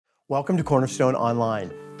Welcome to Cornerstone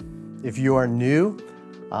Online. If you are new,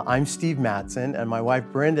 I'm Steve Madsen, and my wife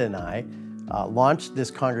Brenda and I launched this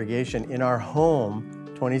congregation in our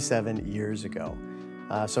home 27 years ago.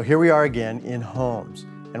 So here we are again in homes,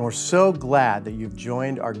 and we're so glad that you've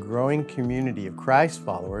joined our growing community of Christ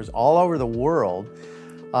followers all over the world,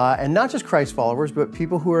 and not just Christ followers, but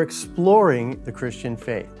people who are exploring the Christian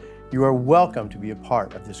faith. You are welcome to be a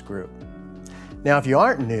part of this group. Now, if you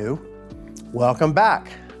aren't new, welcome back.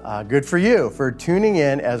 Good for you for tuning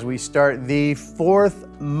in as we start the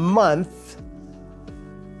 4th month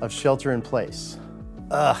of shelter in place.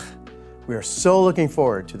 We are so looking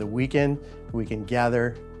forward to the weekend we can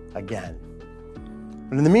gather again.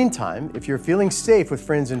 But in the meantime, if you're feeling safe with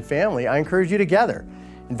friends and family, I encourage you to gather.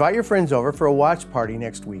 Invite your friends over for a watch party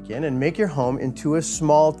next weekend and make your home into a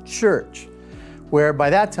small church, where by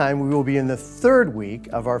that time we will be in the 3rd week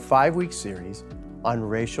of our 5-week series on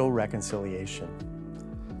racial reconciliation.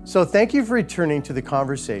 So thank you for returning to the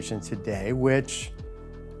conversation today, which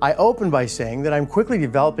I opened by saying that I'm quickly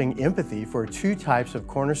developing empathy for 2 types of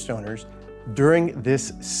Cornerstoners during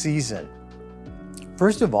this season.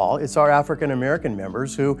 First of all, it's our African American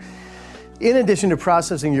members who, in addition to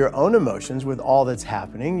processing your own emotions with all that's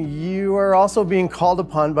happening, you are also being called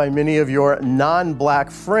upon by many of your non-Black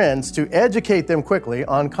friends to educate them quickly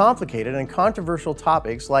on complicated and controversial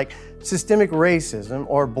topics like systemic racism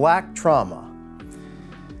or Black trauma.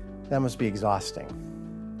 That must be exhausting.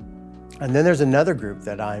 And then there's another group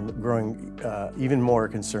that I'm growing even more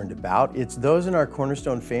concerned about. It's those in our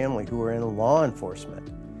Cornerstone family who are in law enforcement.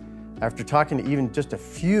 After talking to even just a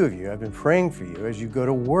few of you, I've been praying for you as you go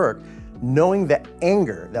to work, knowing the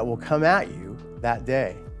anger that will come at you that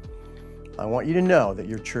day. I want you to know that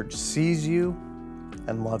your church sees you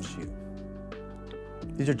and loves you.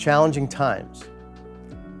 These are challenging times.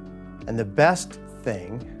 And the best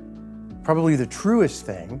thing, probably the truest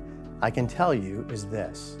thing, I can tell you is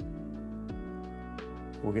this: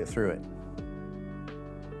 we'll get through it.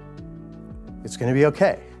 It's going to be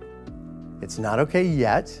okay. It's not okay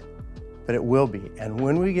yet, but it will be. And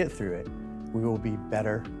when we get through it, we will be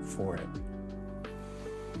better for it.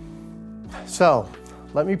 So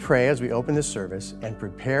let me pray as we open this service and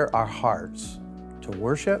prepare our hearts to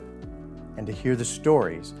worship and to hear the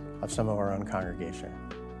stories of some of our own congregation.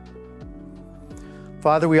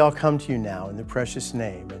 Father, we all come to you now in the precious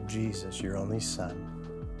name of Jesus, your only Son,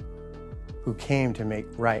 who came to make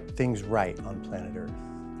things right on planet Earth.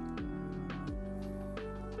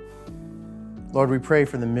 Lord, we pray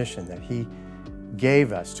for the mission that he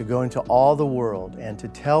gave us to go into all the world and to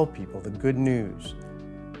tell people the good news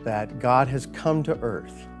that God has come to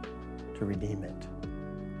earth to redeem it.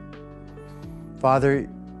 Father,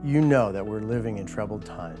 you know that we're living in troubled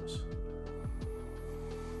times.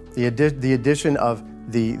 The addition of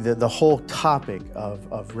the whole topic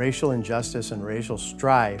of racial injustice and racial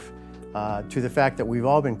strife to the fact that we've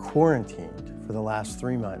all been quarantined for the last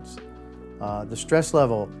 3 months, the stress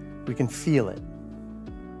level, we can feel it.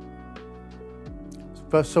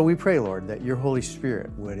 So we pray, Lord, that your Holy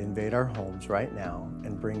Spirit would invade our homes right now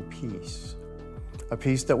and bring peace, a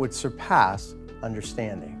peace that would surpass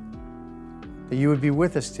understanding. That you would be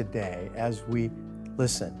with us today as we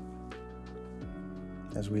listen,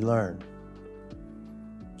 as we learn,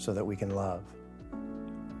 so that we can love.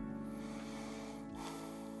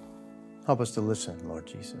 Help us to listen, Lord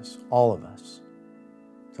Jesus, all of us,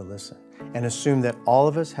 to listen, and assume that all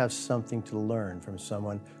of us have something to learn from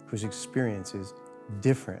someone whose experience is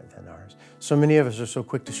different than ours. So many of us are so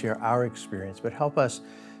quick to share our experience, but help us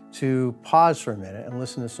to pause for a minute and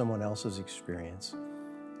listen to someone else's experience,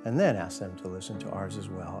 and then ask them to listen to ours as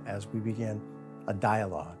well as we begin a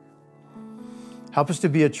dialogue. Help us to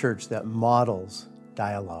be a church that models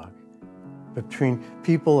dialogue between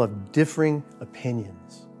people of differing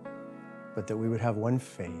opinions, but that we would have one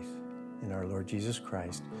faith in our Lord Jesus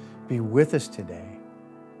Christ. Be with us today.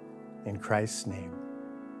 In Christ's name,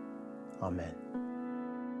 amen.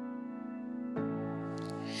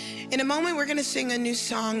 In a moment, we're going to sing a new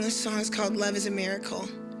song. This song is called Love is a Miracle.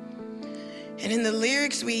 And in the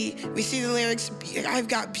lyrics, we see the lyrics, I've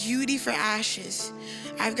got beauty for ashes.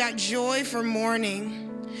 I've got joy for mourning.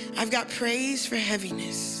 I've got praise for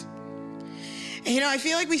heaviness. And I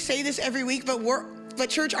feel like we say this every week, but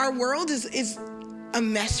church, our world is a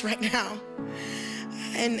mess right now.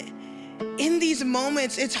 And in these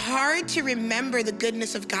moments, it's hard to remember the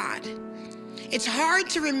goodness of God. It's hard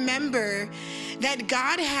to remember that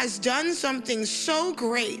God has done something so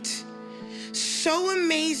great, so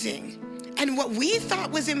amazing, and what we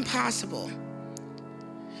thought was impossible,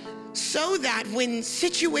 so that when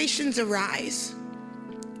situations arise,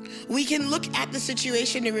 we can look at the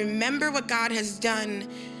situation and remember what God has done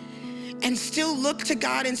and still look to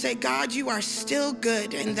God and say, God, you are still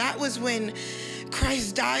good. And that was when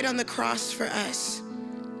Christ died on the cross for us.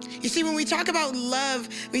 You see, when we talk about love,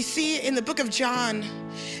 we see in the book of John,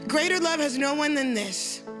 greater love has no one than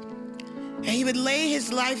this. And he would lay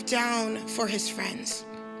his life down for his friends.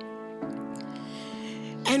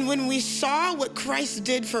 And when we saw what Christ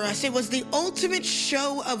did for us, it was the ultimate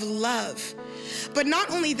show of love. But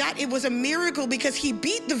not only that, it was a miracle because he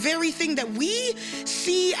beat the very thing that we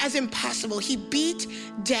see as impossible. He beat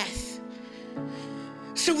death.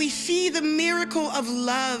 So we see the miracle of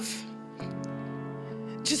love.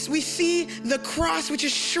 We see the cross, which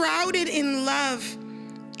is shrouded in love.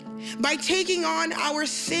 By taking on our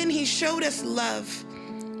sin, he showed us love.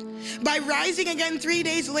 By rising again 3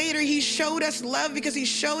 days later, he showed us love because he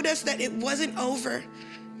showed us that it wasn't over,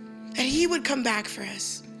 that he would come back for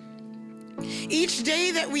us. Each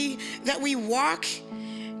day that we walk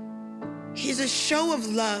is a show of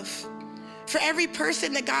love. For every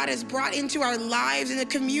person that God has brought into our lives and the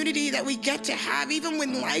community that we get to have, even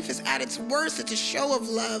when life is at its worst, it's a show of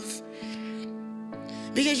love.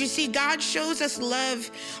 Because you see, God shows us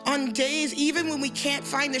love on days even when we can't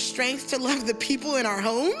find the strength to love the people in our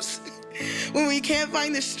homes, when we can't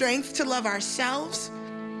find the strength to love ourselves,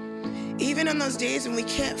 even on those days when we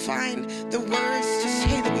can't find the words to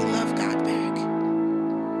say that we love God back.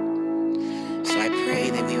 So I pray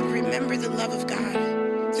that we would remember the love of God,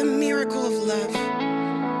 the miracle of love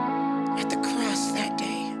at the cross that day.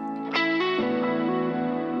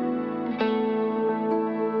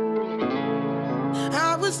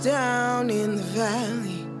 I was down in the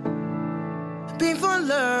valley before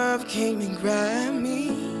love came and grabbed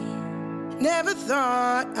me. Never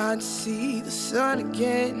thought I'd see the sun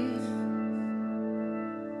again.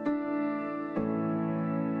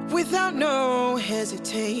 Without no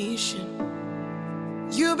hesitation,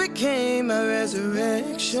 you became my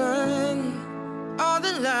resurrection, all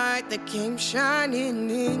the light that came shining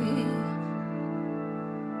in.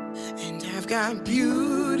 And I've got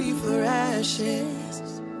beauty for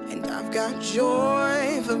ashes, and I've got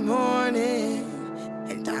joy for mourning,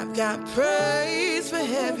 and I've got praise for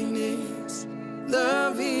heaviness.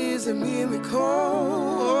 Love is a miracle.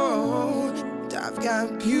 And I've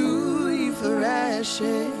got beauty for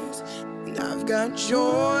ashes, and I've got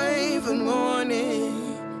joy for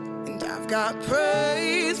mourning, and I've got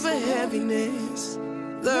praise for heaviness.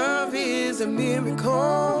 Love is a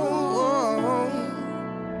miracle.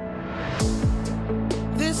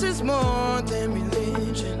 This is more than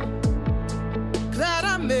religion. Glad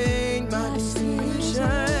I made my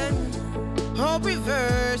decision. Hope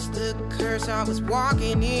reversed the curse I was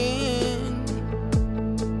walking in.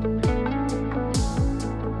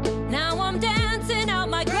 Now I'm dancing out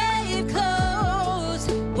my grave clothes.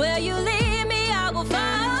 Where you lead me, I will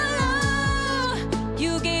follow.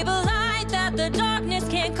 You gave a light that the darkness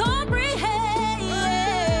can't comprehend.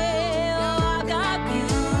 Oh, I've got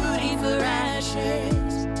beauty for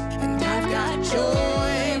ashes, And I've got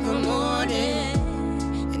joy for mourning,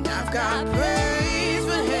 and I've got praise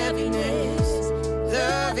for heaviness.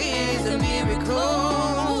 Love is a miracle.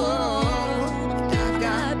 And I've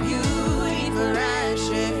got beauty for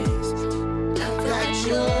ashes, I've got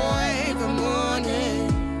joy for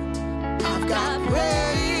mourning, I've got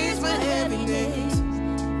praise for heaviness.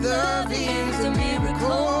 Love is a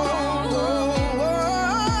miracle.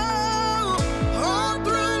 All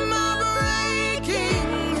through my breaking,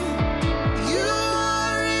 you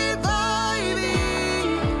are reviving.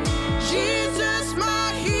 Jesus,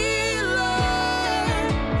 my healer,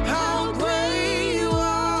 how great you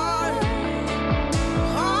are.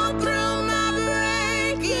 All through my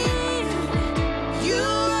breaking, you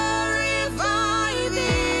are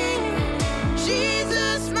reviving.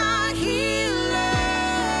 Jesus, my healer,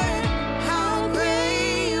 how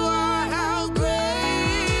great you are, how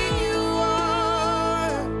great you are.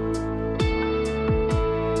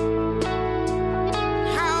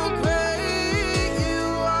 How great you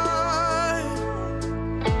are.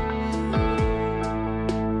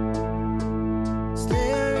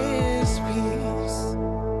 There is peace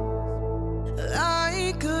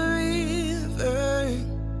like a river,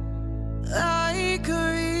 like a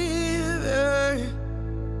river.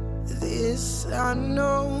 This I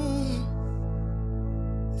know.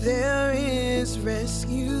 There is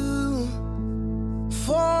rescue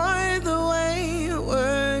for the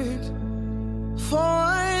wayward,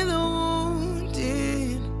 for the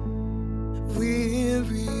wounded,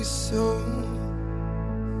 weary soul.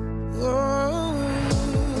 Oh.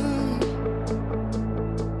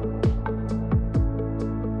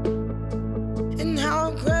 And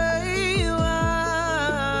how great you are.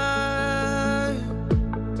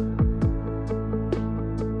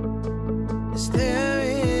 there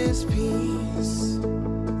is peace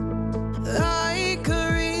like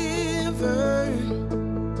a river,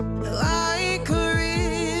 like a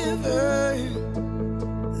river.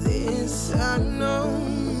 This I know,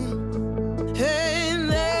 and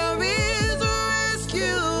there is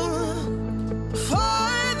rescue for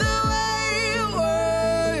the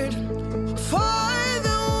wayward, for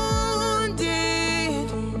the wounded,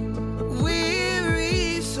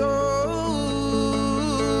 weary soul.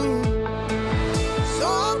 So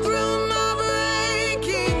through my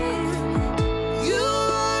breaking, you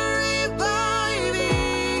are reviving.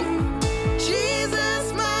 Jesus,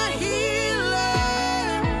 my healer,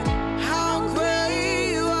 how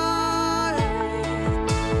great you are.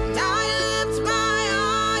 I lift my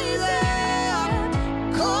eyes up,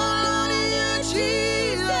 call on you,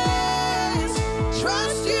 Jesus.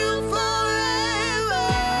 Trust you forever.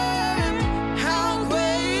 How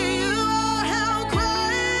great you are, how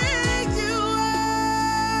great you are.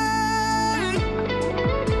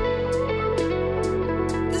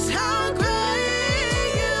 Is how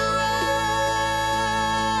great you are.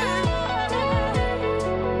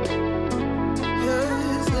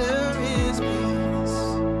 Yes, there is peace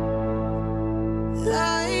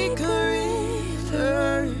like a river,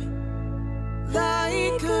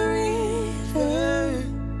 like a river.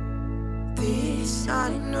 This I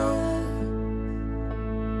know,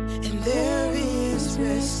 and there is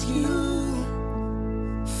rescue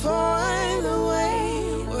for the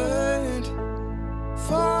wayward,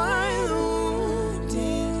 for the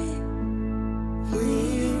wounded,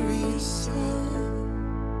 weary soul.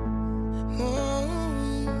 Oh.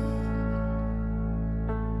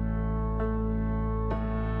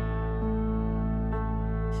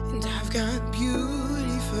 And I've got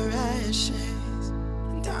beauty for ashes,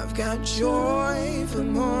 and I've got joy for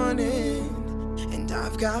mourning, and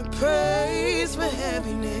I've got praise for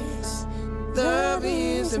heaviness. There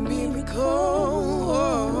is a miracle.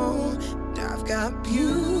 And I've got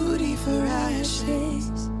beauty for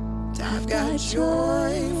ashes, and I've got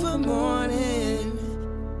joy for mourning,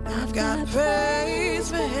 and I've got praise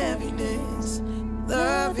for heaviness.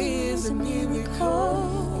 There is a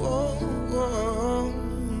miracle.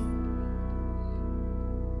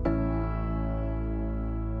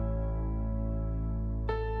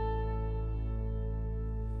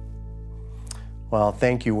 Well,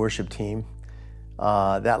 thank you, worship team.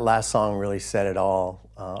 That last song really said it all.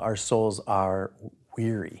 Our souls are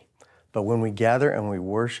weary, but when we gather and we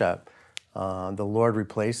worship, the Lord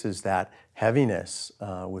replaces that heaviness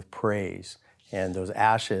with praise and those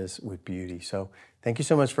ashes with beauty. So thank you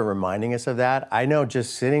so much for reminding us of that. I know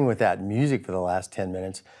just sitting with that music for the last 10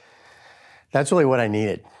 minutes, that's really what I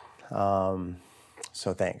needed.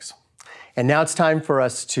 So thanks. And now it's time for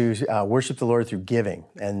us to worship the Lord through giving.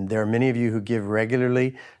 And there are many of you who give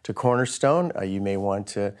regularly to Cornerstone. You may want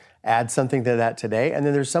to add something to that today. And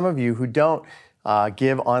then there's some of you who don't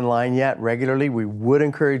give online yet regularly. We would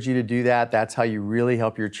encourage you to do that. That's how you really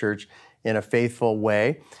help your church in a faithful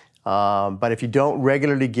way. But if you don't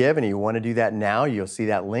regularly give and you want to do that now, you'll see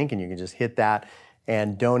that link and you can just hit that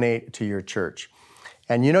and donate to your church.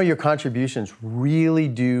 And you know, your contributions really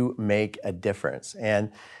do make a difference.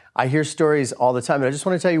 And I hear stories all the time, but I just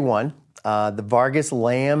want to tell you one. The Vargas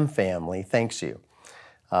Lamb family thanks you.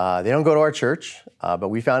 They don't go to our church, but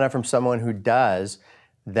we found out from someone who does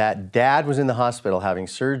that dad was in the hospital having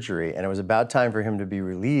surgery, and it was about time for him to be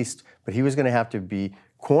released, but he was going to have to be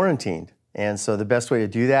quarantined. And so the best way to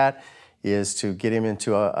do that is to get him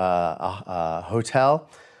into a hotel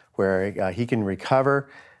where he can recover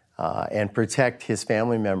and protect his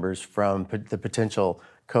family members from the potential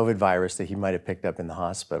COVID virus that he might have picked up in the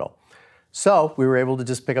hospital. So we were able to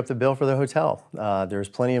just pick up the bill for the hotel. There's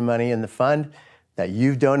plenty of money in the fund that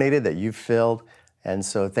you've donated, that you've filled. And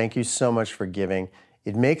so thank you so much for giving.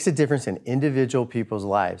 It makes a difference in individual people's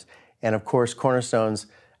lives. And of course, Cornerstone's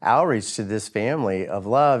outreach to this family of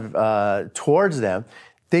love towards them,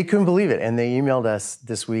 they couldn't believe it. And they emailed us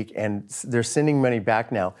this week, and they're sending money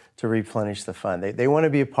back now to replenish the fund. They want to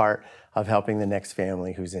be a part of helping the next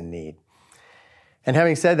family who's in need. And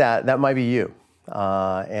having said that, that might be you.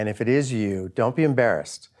 And if it is you, don't be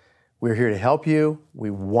embarrassed. We're here to help you.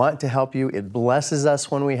 We want to help you. It blesses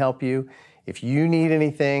us when we help you. If you need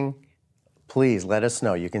anything, please let us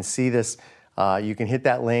know. You can see this. You can hit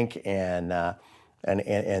that link, and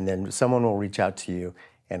then someone will reach out to you,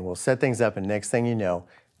 and we'll set things up. And next thing you know,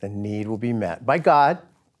 the need will be met by God,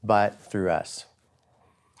 but through us.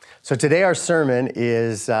 So today our sermon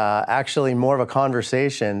is actually more of a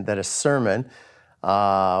conversation than a sermon.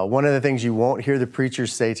 One of the things you won't hear the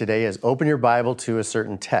preachers say today is open your Bible to a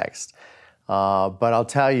certain text. But I'll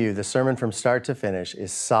tell you, the sermon from start to finish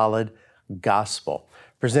is solid gospel.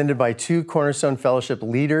 Presented by two Cornerstone Fellowship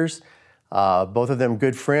leaders, both of them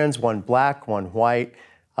good friends, one black, one white.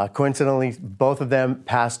 Coincidentally, both of them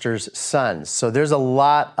pastors' sons. So there's a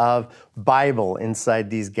lot of Bible inside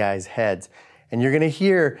these guys' heads. And you're going to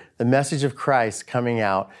hear the message of Christ coming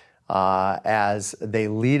out as they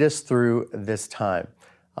lead us through this time.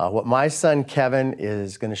 What my son Kevin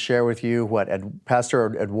is going to share with you, what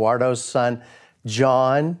Pastor Eduardo's son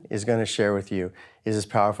John is going to share with you, is as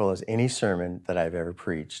powerful as any sermon that I've ever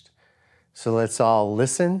preached. So let's all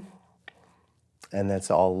listen and let's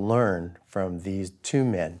all learn from these two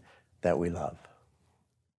men that we love.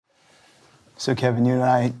 So Kevin, you and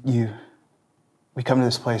I, we come to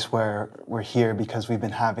this place where we're here because we've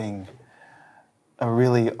been having a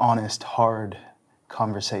really honest, hard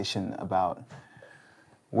conversation about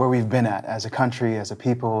where we've been at as a country, as a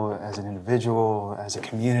people, as an individual, as a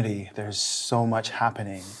community. There's so much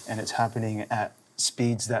happening, and it's happening at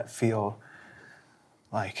speeds that feel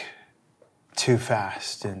like too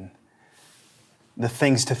fast, and the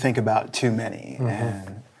things to think about too many,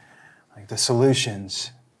 and like the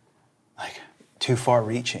solutions like too far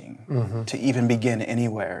reaching to even begin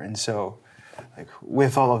anywhere. And so like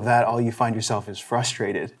with all of that, all you find yourself is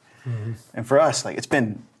frustrated. And for us, like it's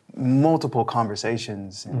been multiple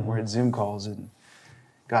conversations, and we're at Zoom calls, and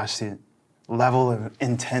gosh, the level of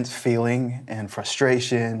intense feeling and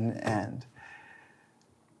frustration, and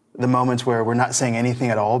the moments where we're not saying anything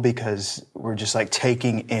at all because we're just like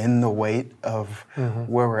taking in the weight of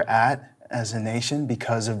where we're at as a nation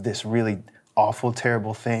because of this really awful,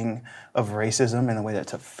 terrible thing of racism and the way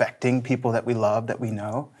that's affecting people that we love, that we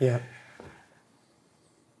know. Yeah.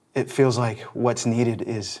 It feels like what's needed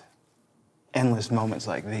is endless moments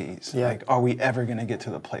like these. Yeah. Like, are we ever going to get to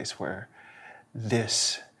the place where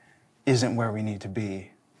this isn't where we need to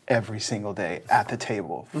be every single day at the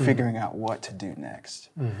table, figuring out what to do next?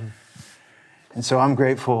 And so I'm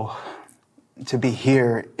grateful to be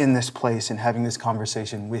here in this place and having this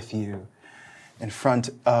conversation with you in front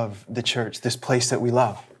of the church, this place that we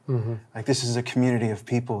love. Like this is a community of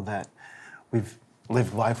people that we've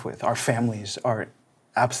lived life with. Our families are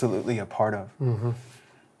absolutely a part of.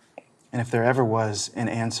 And if there ever was an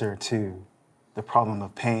answer to the problem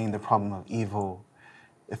of pain, the problem of evil,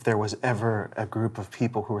 if there was ever a group of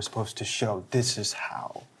people who were supposed to show this is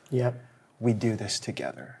how we do this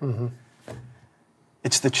together,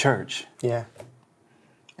 it's the church. Yeah.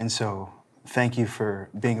 And so thank you for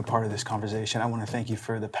being a part of this conversation. I want to thank you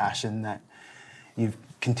for the passion that you've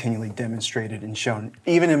continually demonstrated and shown,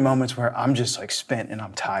 even in moments where I'm just like spent and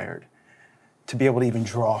I'm tired, to be able to even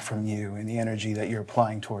draw from you and the energy that you're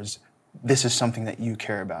applying towards this is something that you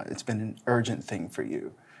care about. It's been an urgent thing for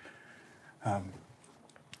you.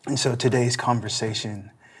 And so today's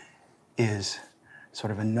conversation is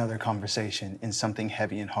sort of another conversation in something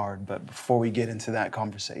heavy and hard. But before we get into that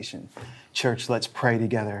conversation, church, let's pray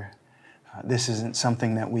together. This isn't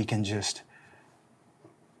something that we can just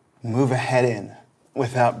move ahead in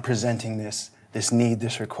without presenting this need,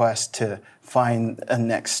 this request to find a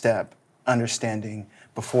next step, understanding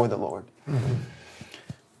before the Lord.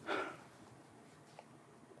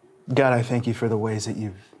 God, I thank you for the ways that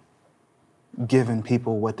you've given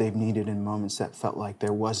people what they've needed in moments that felt like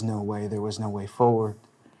there was no way forward.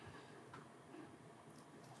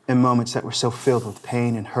 In moments that were so filled with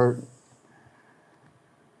pain and hurt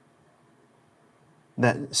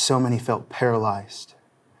that so many felt paralyzed,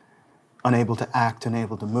 unable to act,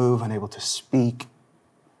 unable to move, unable to speak.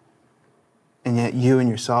 And yet you and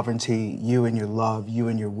your sovereignty, you and your love, you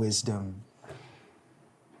and your wisdom,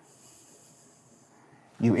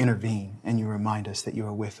 you intervene and you remind us that you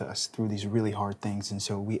are with us through these really hard things. And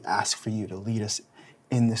so we ask for you to lead us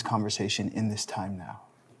in this conversation, in this time now.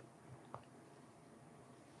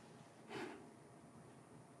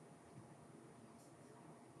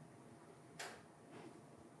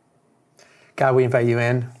 God, we invite you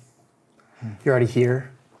in. You're already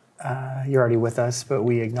here. You're already with us, but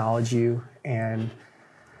we acknowledge you, and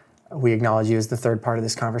we acknowledge you as the third part of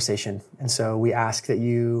this conversation. And so we ask that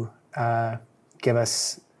you give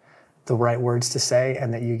us the right words to say,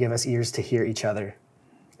 and that you give us ears to hear each other,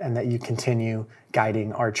 and that you continue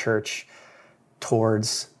guiding our church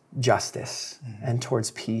towards justice and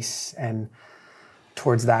towards peace and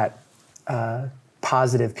towards that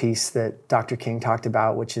positive piece that Dr. King talked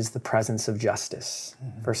about, which is the presence of justice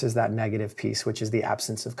versus that negative piece, which is the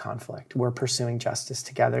absence of conflict. We're pursuing justice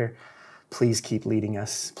together. Please keep leading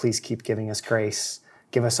us. Please keep giving us grace.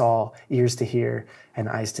 Give us all ears to hear and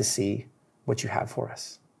eyes to see what you have for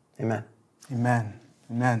us. Amen. Amen.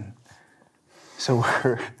 Amen. So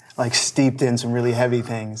we're like steeped in some really heavy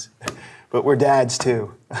things, but we're dads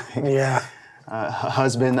too. Yeah. a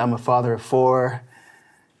husband. I'm a father of 4.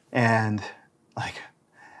 And like,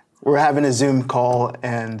 we're having a Zoom call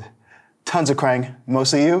and tons of crying,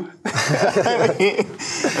 mostly you. I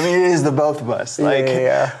mean, it is the both of us. Like,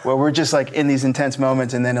 where we're just like in these intense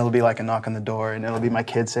moments, and then it'll be like a knock on the door, and it'll be my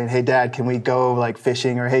kids saying, "Hey, Dad, can we go like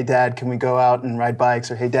fishing?" Or "Hey, Dad, can we go out and ride bikes?"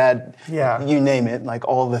 Or "Hey, Dad," you name it, like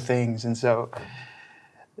all the things. And so,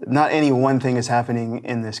 not any one thing is happening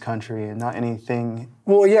in this country, and not anything.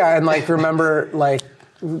 Well, yeah, and like remember like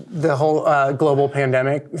the whole global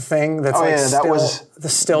pandemic thing that's that was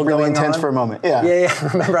still really going intense on. for a moment. Yeah.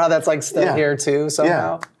 Remember how that's like still here too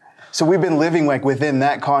somehow? Yeah. So we've been living like within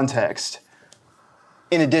that context,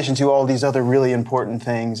 in addition to all these other really important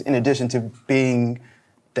things, in addition to being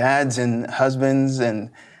dads and husbands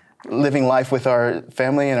and living life with our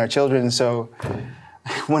family and our children. So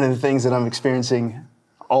one of the things that I'm experiencing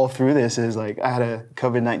all through this is like I had a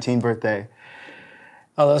COVID-19 birthday.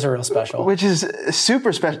 Oh, those are real special. Which is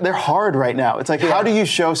super special. They're hard right now. It's like, how do you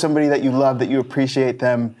show somebody that you love, that you appreciate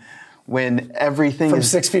them when everything is... From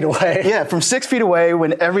 6 feet away. Yeah, from 6 feet away,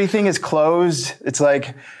 when everything is closed. It's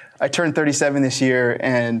like, I turned 37 this year,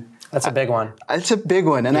 and... That's a big one. It's a big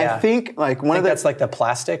one. And I think like that's like the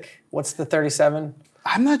plastic. What's the 37?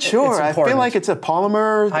 I'm not sure. I feel like it's a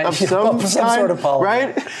polymer of some sort of polymer.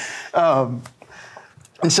 Right?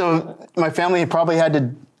 And so my family probably had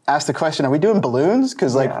to ask the question, are we doing balloons?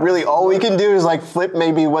 Because like really all we can do is like flip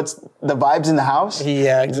maybe what's the vibes in the house.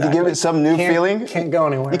 Yeah, exactly. To give it some new feeling. Can't go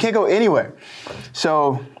anywhere. You can't go anywhere.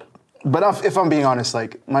 So, but if I'm being honest,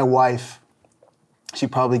 like my wife, she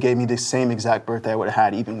probably gave me the same exact birthday I would have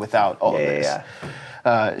had even without all of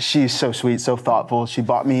this. She's so sweet, so thoughtful. She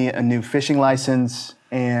bought me a new fishing license,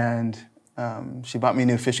 and she bought me a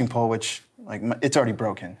new fishing pole, which like it's already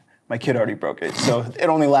broken. My kid already broke it, so it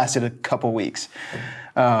only lasted a couple weeks.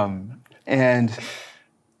 And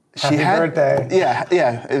she Happy birthday.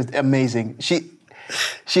 Yeah, it was amazing.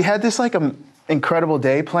 She had this like incredible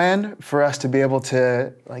day planned for us to be able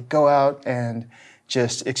to like go out and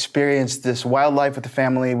just experience this wildlife with the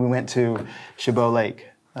family. We went to Chabot Lake,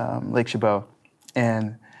 Lake Chabot,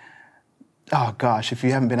 and oh gosh, if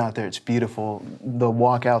you haven't been out there, it's beautiful. The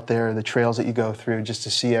walk out there, the trails that you go through, just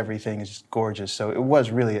to see everything is just gorgeous. So it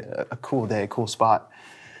was really a cool day, a cool spot.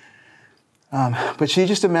 But she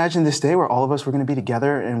just imagined this day where all of us were going to be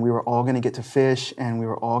together, and we were all going to get to fish, and we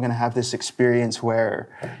were all going to have this experience where,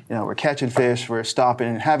 you know, we're catching fish, we're stopping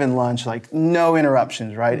and having lunch, like no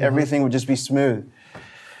interruptions, right? Mm-hmm. Everything would just be smooth.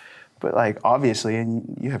 But like obviously,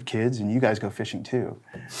 and you have kids, and you guys go fishing too.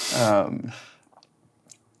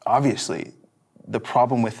 Obviously, the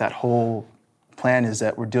problem with that whole plan is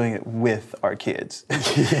that we're doing it with our kids.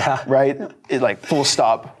 Yeah. Right? It like full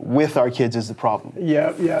stop, with our kids is the problem.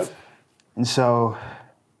 Yep. And so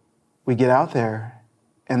we get out there,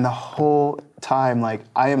 and the whole time, like,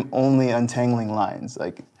 I am only untangling lines.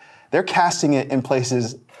 Like, they're casting it in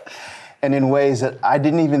places and in ways that I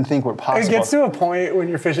didn't even think were possible. It gets to a point when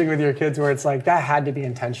you're fishing with your kids where it's like, that had to be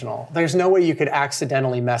intentional. There's no way you could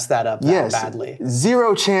accidentally mess that up that badly.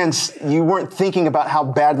 Zero chance you weren't thinking about how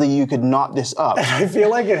badly you could knot this up. I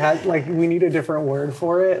feel like it had, like, we need a different word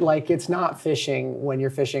for it. Like, it's not fishing when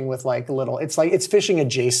you're fishing with, like, little, it's like, it's fishing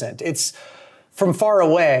adjacent. It's from far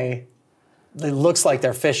away, it looks like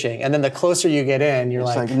they're fishing. And then the closer you get in, you're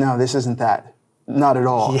like, no, this isn't that. Not at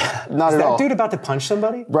all. Yeah. Not at all. Is that dude about to punch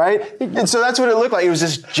somebody? Right? And so that's what it looked like. It was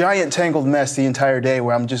this giant tangled mess the entire day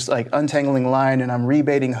where I'm just like untangling line and I'm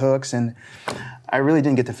rebaiting hooks, and I really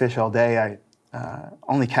didn't get to fish all day. I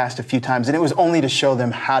only cast a few times, and it was only to show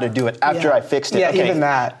them how to do it after I fixed it. Yeah, okay, even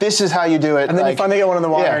that. This is how you do it. And then you finally get one in the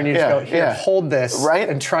water and you just go, here, hold this, right?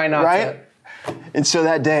 And try not to. And so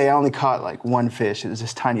that day I only caught like one fish. It was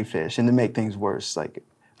this tiny fish, and to make things worse, like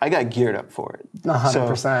I got geared up for it.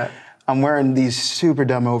 100%. So, I'm wearing these super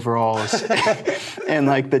dumb overalls, and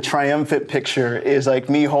like the triumphant picture is like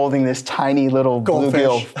me holding this tiny little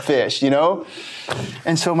bluegill fish, you know?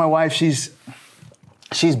 And so my wife, she's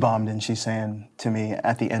bummed, and she's saying to me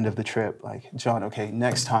at the end of the trip, like, John, okay,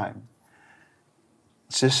 next time,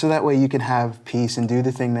 just so that way you can have peace and do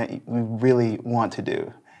the thing that we really want to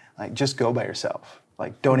do. Like, just go by yourself.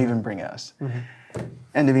 Like, don't even bring us. Mm-hmm.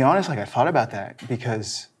 And to be honest, like, I thought about that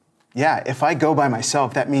because, yeah, if I go by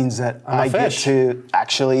myself, that means that I get to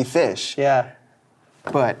actually fish. Yeah.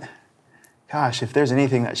 But, gosh, if there's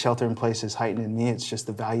anything that shelter in place has heightened in me, it's just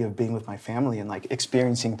the value of being with my family and, like,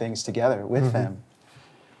 experiencing things together with them.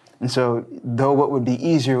 And so, though what would be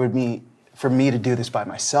easier would be for me to do this by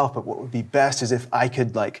myself, but what would be best is if I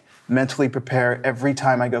could, like, mentally prepare every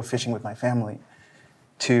time I go fishing with my family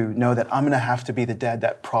to know that I'm going to have to be the dad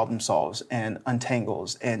that problem solves and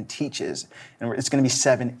untangles and teaches. And it's going to be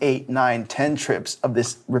 7, 8, 9, 10 trips of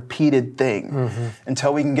this repeated thing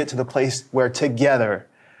until we can get to the place where together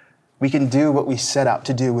we can do what we set out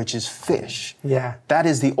to do, which is fish. Yeah. That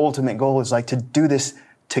is the ultimate goal, is like to do this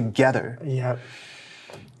together. Yep.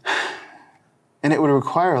 And it would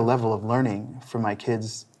require a level of learning for my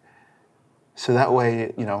kids. So that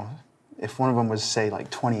way, you know, if one of them was, say, like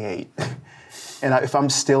 28, and if I'm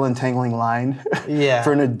still entangling line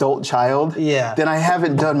for an adult child, then I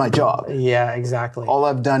haven't done my job. Yeah, exactly. All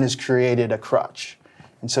I've done is created a crutch.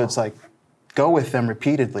 And so it's like, go with them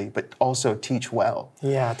repeatedly, but also teach well.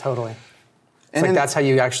 Yeah, totally. It's And like then, that's how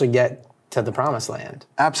you actually get to the promised land.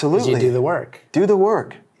 absolutely. You do the work. Do the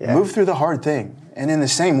work. Yeah. Move through the hard thing. And in the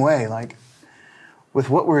same way, like, with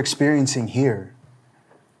what we're experiencing here,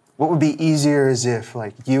 what would be easier is if,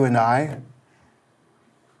 like, you and I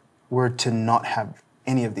were to not have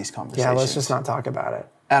any of these conversations. Yeah, let's just not talk about it.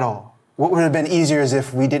 At all. What would have been easier is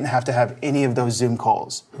if we didn't have to have any of those Zoom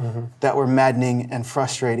calls that were maddening and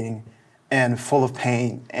frustrating and full of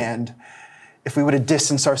pain. And if we would have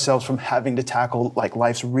distanced ourselves from having to tackle, like,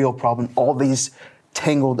 life's real problem, all these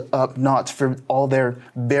tangled up knots for all their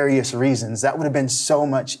various reasons, that would have been so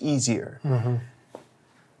much easier.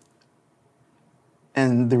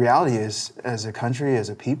 And the reality is, as a country, as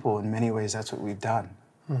a people, in many ways, that's what we've done.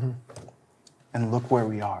 And look where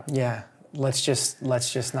we are. Yeah, let's just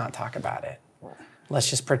not talk about it. Let's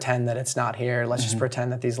just pretend that it's not here. Let's just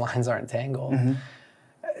pretend that these lines aren't tangled.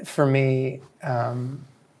 For me,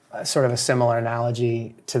 sort of a similar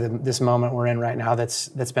analogy to this moment we're in right now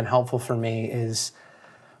that's been helpful for me is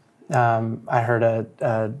I heard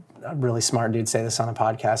a really smart dude say this on a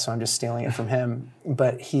podcast, so I'm just stealing it from him.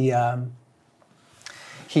 But he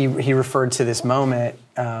referred to this moment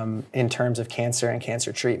in terms of cancer and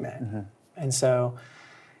cancer treatment. And so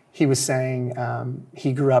he was saying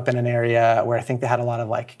he grew up in an area where I think they had a lot of,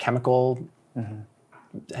 like, chemical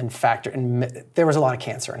and there was a lot of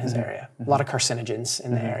cancer in his area, a lot of carcinogens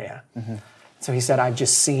in the area. So he said, I've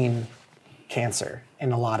just seen cancer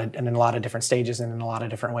in a lot of different stages and in a lot of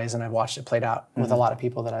different ways, and I've watched it played out with a lot of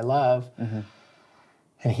people that I love.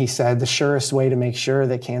 And he said, the surest way to make sure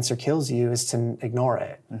that cancer kills you is to ignore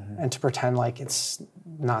it and to pretend like it's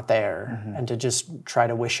not there and to just try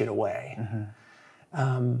to wish it away.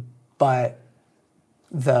 But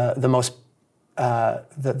the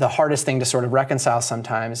hardest thing to sort of reconcile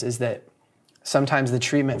sometimes is that sometimes the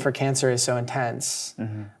treatment for cancer is so intense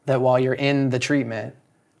that while you're in the treatment,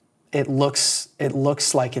 it looks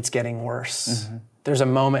like it's getting worse. There's a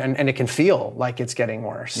moment, and it can feel like it's getting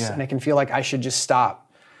worse. And it can feel like I should just stop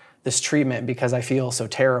this treatment because I feel so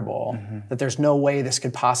terrible, that there's no way this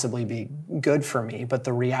could possibly be good for me. But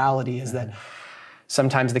the reality is that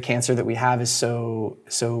sometimes the cancer that we have is so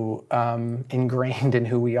ingrained in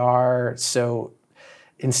who we are, so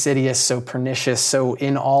insidious, so pernicious, so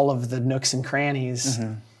in all of the nooks and crannies,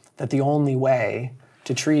 that the only way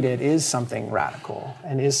to treat it is something radical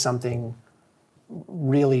and is something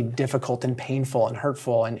really difficult and painful and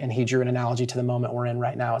hurtful. And he drew an analogy to the moment we're in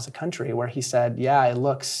right now as a country, where he said, yeah, it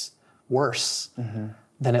looks worse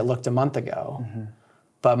than it looked a month ago.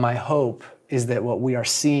 But my hope is that what we are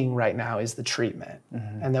seeing right now is the treatment.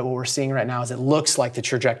 And that what we're seeing right now is it looks like the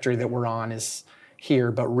trajectory that we're on is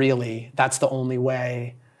here, but really that's the only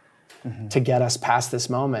way to get us past this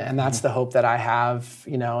moment. And that's the hope that I have,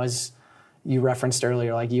 you know, as you referenced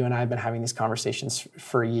earlier, like you and I have been having these conversations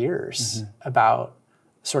for years about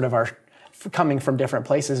sort of our coming from different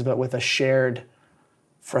places, but with a shared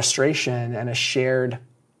frustration and a shared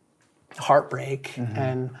heartbreak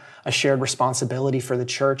and a shared responsibility for the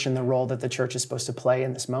church and the role that the church is supposed to play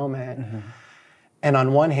in this moment. And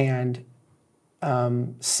on one hand,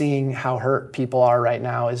 seeing how hurt people are right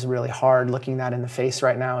now is really hard. Looking that in the face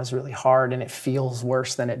right now is really hard, and it feels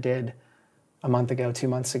worse than it did a month ago, 2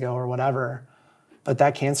 months ago, or whatever. But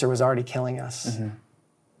that cancer was already killing us.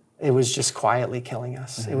 It was just quietly killing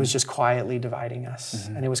us. It was just quietly dividing us.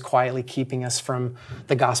 And it was quietly keeping us from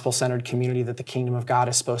the gospel-centered community that the kingdom of God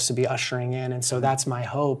is supposed to be ushering in. And so that's my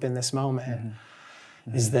hope in this moment,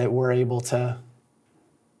 is that we're able to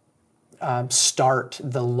start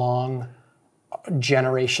the long,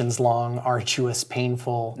 generations-long, arduous,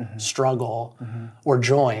 painful struggle, or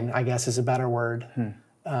join, I guess is a better word,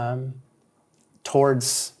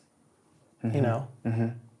 towards, you know,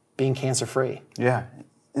 being cancer-free. Yeah.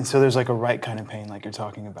 And so there's like a right kind of pain like you're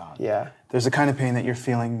talking about. Yeah. There's the kind of pain that you're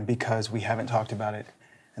feeling because we haven't talked about it.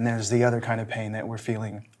 And there's the other kind of pain that we're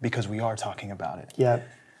feeling because we are talking about it. Yeah.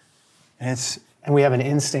 And we have an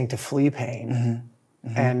instinct to flee pain.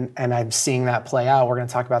 And I'm seeing that play out. We're going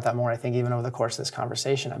to talk about that more, I think, even over the course of this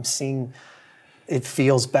conversation. I'm seeing it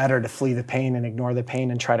feels better to flee the pain and ignore the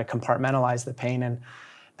pain and try to compartmentalize the pain.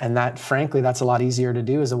 And that, frankly, that's a lot easier to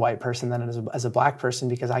do as a white person than as a black person,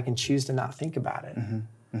 because I can choose to not think about it.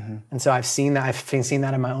 And so I've seen that. I've seen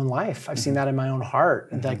that in my own life. I've seen that in my own heart.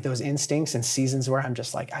 And like those instincts and seasons where I'm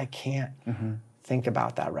just like, I can't think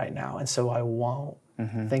about that right now. And so I won't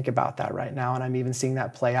think about that right now. And I'm even seeing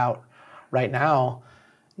that play out right now,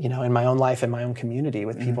 you know, in my own life, in my own community,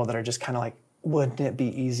 with people that are just kind of like, wouldn't it be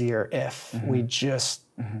easier if we just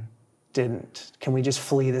didn't? Can we just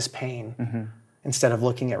flee this pain instead of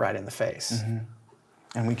looking it right in the face?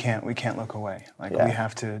 And we can't look away. Like we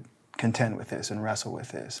have to contend with this and wrestle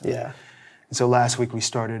with this. Yeah. And so last week we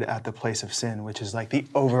started at the place of sin, which is like the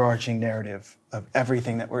overarching narrative of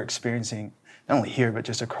everything that we're experiencing, not only here, but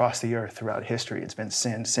just across the earth throughout history. It's been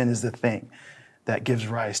sin. Sin is the thing that gives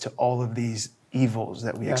rise to all of these evils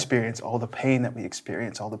that we experience, all the pain that we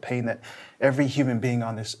experience, all the pain that every human being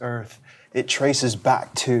on this earth, it traces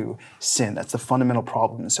back to sin. That's the fundamental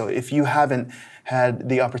problem. So if you haven't had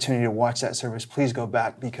the opportunity to watch that service, please go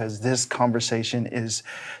back, because this conversation is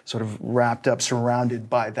sort of wrapped up, surrounded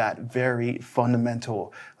by that very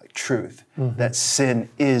fundamental truth that sin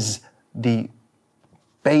is the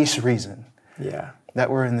base reason that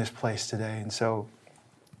we're in this place today. And so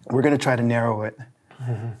we're going to try to narrow it.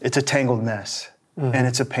 It's a tangled mess, and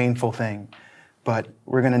it's a painful thing, but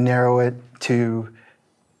we're going to narrow it to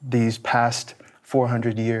these past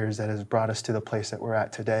 400 years that has brought us to the place that we're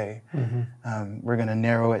at today. We're going to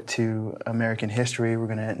narrow it to American history. We're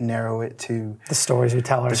going to narrow it to the stories we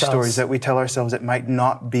tell ourselves. The stories that we tell ourselves that might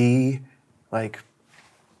not be, like,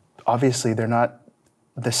 obviously they're not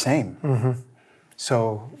the same.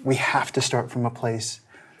 So we have to start from a place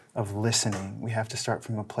of listening. We have to start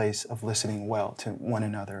from a place of listening well to one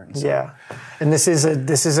another. And so, and this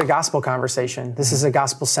is a gospel conversation. This is a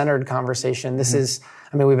gospel-centered conversation. This is,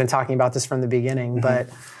 I mean, we've been talking about this from the beginning, but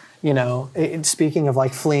you know, speaking of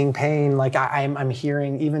like fleeing pain, like I'm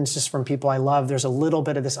hearing even just from people I love, there's a little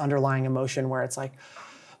bit of this underlying emotion where it's like,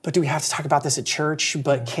 but do we have to talk about this at church?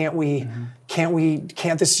 But can't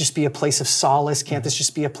this just be a place of solace? Can't this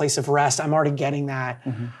just be a place of rest? I'm already getting that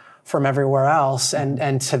from everywhere else.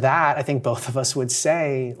 And to that, I think both of us would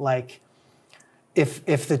say, like,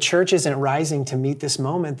 if the church isn't rising to meet this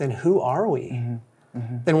moment, then who are we?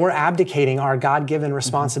 Then we're abdicating our God-given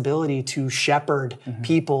responsibility to shepherd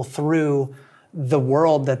people through the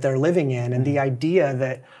world that they're living in. And the idea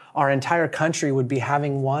that our entire country would be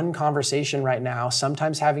having one conversation right now,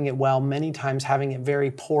 sometimes having it well, many times having it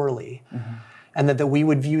very poorly, and that we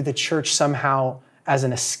would view the church somehow as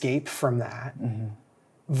an escape from that,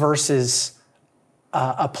 versus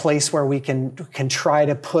a place where we can try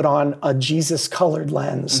to put on a Jesus-colored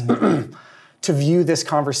lens to view this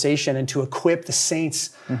conversation and to equip the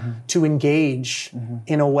saints to engage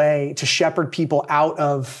in a way to shepherd people out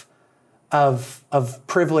of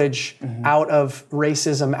privilege, out of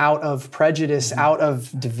racism, out of prejudice, out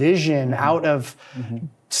of division, out of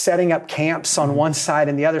setting up camps on one side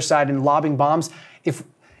and the other side and lobbing bombs.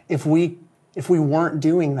 If we weren't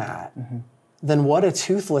doing that, then what a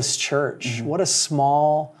toothless church, what a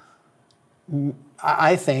small,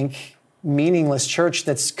 I think, meaningless church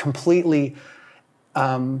that's completely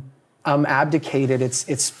abdicated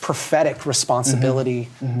its prophetic responsibility,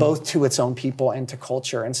 both to its own people and to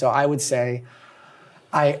culture. And so I would say,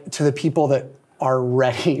 to the people that are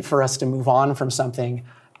ready for us to move on from something,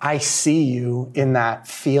 I see you in that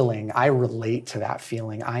feeling. I relate to that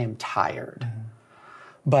feeling. I am tired.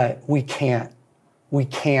 But we can't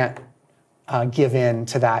give in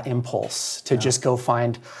to that impulse to just go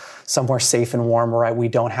find somewhere safe and warm where we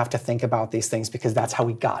don't have to think about these things, because that's how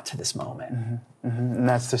we got to this moment. And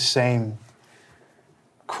that's the same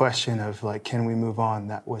question of, like, can we move on,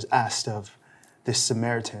 that was asked of this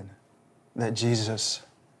Samaritan that Jesus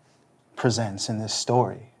presents in this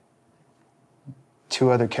story. Two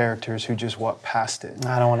other characters who just walk past it.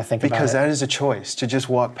 I don't want to think about it. Because that is a choice, to just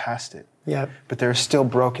walk past it. But there's still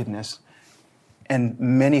brokenness and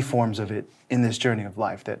many forms of it in this journey of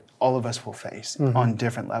life that all of us will face on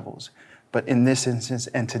different levels. But in this instance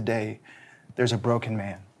and today, there's a broken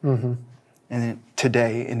man. And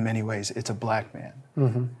today, in many ways, it's a black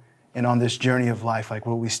man. And on this journey of life, like,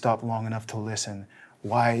 will we stop long enough to listen?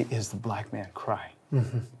 Why is the black man crying?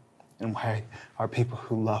 And why are people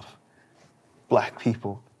who love black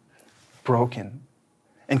people broken?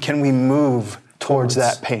 And can we move towards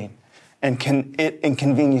that pain? And can it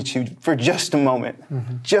inconvenience you for just a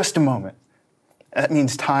moment? Just a moment. That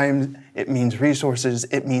means time, it means resources,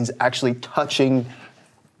 it means actually touching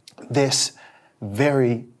this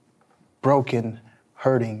very broken,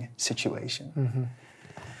 hurting situation.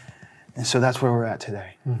 And so that's where we're at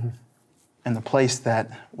today. And the place that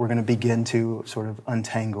we're going to begin to sort of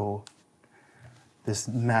untangle this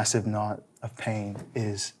massive knot of pain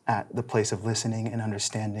is at the place of listening and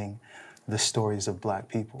understanding the stories of Black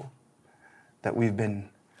people that we've been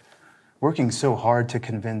working so hard to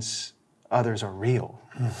convince others are real.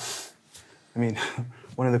 I mean,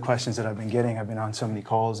 one of the questions that I've been on so many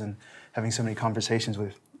calls and having so many conversations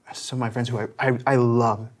with some of my friends who I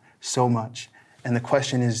love so much. And the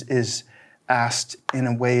question is asked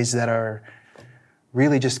in ways that are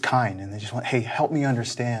really just kind. And they just want, hey, help me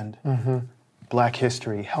understand Black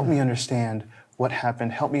history. Help me understand what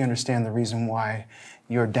happened. Help me understand the reason why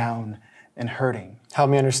you're down and hurting. Help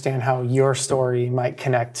me understand how your story might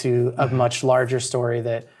connect to a much larger story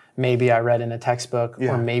that maybe I read in a textbook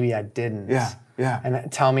or maybe I didn't.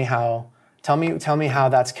 And tell me how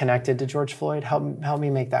that's connected to George Floyd. Help me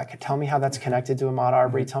make that. Tell me how that's connected to Ahmaud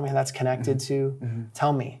Arbery. Tell me how that's connected to.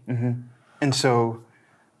 Tell me. And so,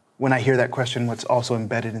 when I hear that question, what's also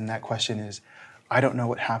embedded in that question is, I don't know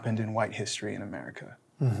what happened in white history in America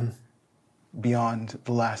beyond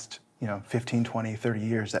the last 15, 20, 30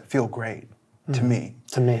 years that feel great to me.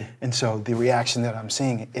 And so the reaction that I'm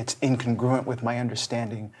seeing, it's incongruent with my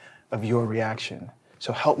understanding of your reaction.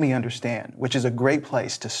 So help me understand, which is a great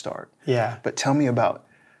place to start. But tell me about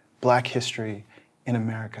Black history in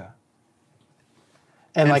America.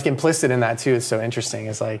 And like implicit in that too is so interesting.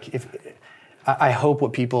 Is like I hope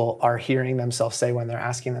what people are hearing themselves say when they're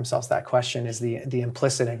asking themselves that question is the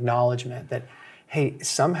implicit acknowledgement that, hey,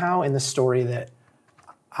 somehow in the story that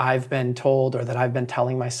I've been told or that I've been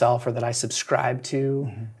telling myself or that I subscribe to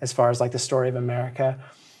as far as like the story of America,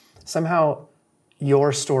 somehow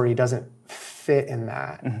your story doesn't fit in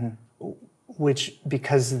that, which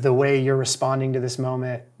because the way you're responding to this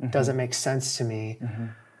moment doesn't make sense to me.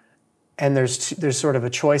 And there's sort of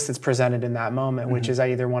a choice that's presented in that moment, which is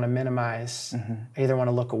I either want to minimize, I either want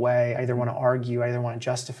to look away, I either want to argue, I either want to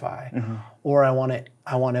justify, or I want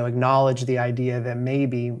to acknowledge the idea that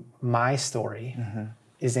maybe my story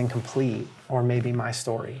is incomplete, or maybe my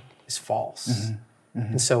story is false.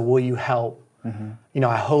 And so will you help?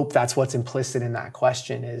 I hope that's what's implicit in that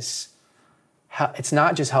question is, it's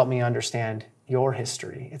not just help me understand your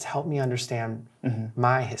history, it's help me understand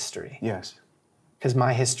my history. Because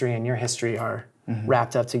my history and your history are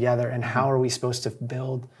wrapped up together. And how are we supposed to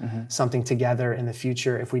build something together in the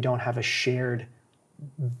future if we don't have a shared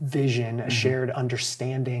vision, a shared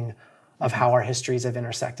understanding of how our histories have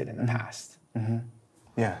intersected in the past?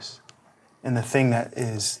 Yes. And the thing that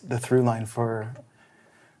is the through line for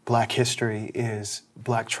Black history is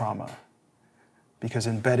Black trauma. Because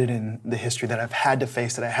embedded in the history that I've had to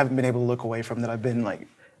face, that I haven't been able to look away from, that I've been like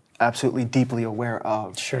absolutely deeply aware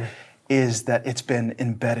of, is that it's been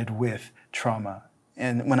embedded with trauma.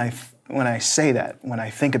 And when I say that, when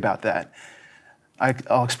I think about that,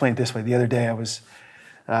 I'll explain it this way. The other day I was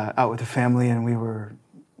out with the family and we were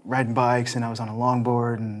riding bikes and I was on a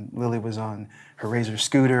longboard and Lily was on her Razor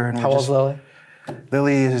scooter. And how old's Lily?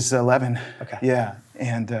 Lily is 11. Okay. Yeah.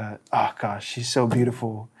 And oh gosh, she's so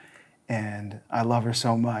beautiful. And I love her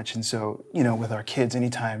so much. And so, with our kids,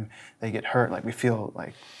 anytime they get hurt, like we feel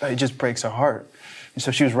like it just breaks our heart. And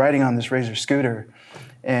so she was riding on this Razor scooter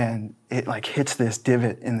and it like hits this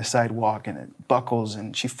divot in the sidewalk and it buckles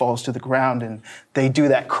and she falls to the ground and they do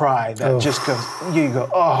that cry that just goes, you go,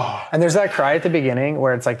 oh. And there's that cry at the beginning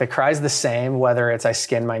where it's like the cry's the same, whether it's I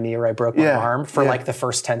skinned my knee or I broke my arm for like the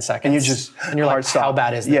first 10 seconds. And you're like, how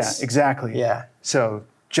bad is this? Yeah, exactly. Yeah. So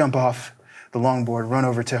jump off the longboard, run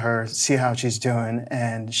over to her, see how she's doing,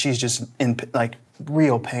 and she's just in like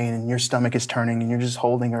real pain and your stomach is turning and you're just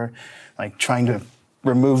holding her, like trying to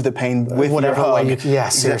remove the pain with whatever your hug. way you,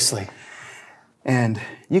 seriously. And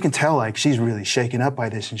you can tell like she's really shaken up by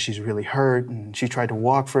this and she's really hurt and she tried to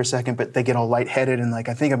walk for a second, but they get all lightheaded and like,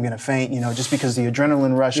 I think I'm gonna faint, just because the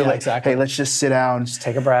adrenaline rush. Yeah, like, exactly. Hey, let's just sit down. Just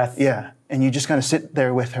take a breath. Yeah, and you just kind of sit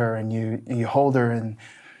there with her and you hold her and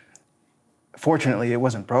fortunately it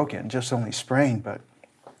wasn't broken, just only sprained, but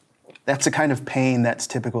that's the kind of pain that's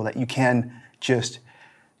typical that you can just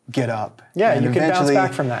get up. Yeah, and you can bounce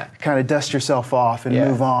back from that. Kind of dust yourself off and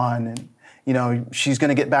move on. And, she's going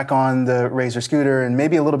to get back on the Razor scooter and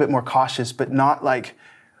maybe a little bit more cautious, but not like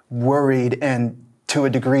worried and to a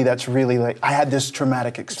degree that's really like, I had this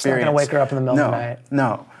traumatic experience. It's not going to wake her up in the middle of the night.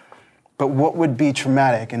 No. But what would be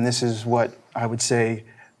traumatic, and this is what I would say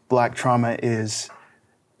Black trauma is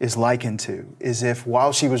likened to, is if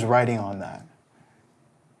while she was riding on that,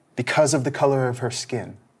 because of the color of her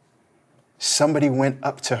skin, somebody went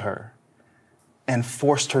up to her and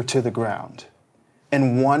forced her to the ground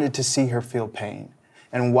and wanted to see her feel pain.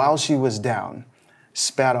 And while she was down,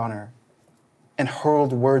 spat on her, and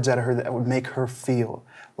hurled words at her that would make her feel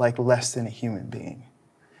like less than a human being.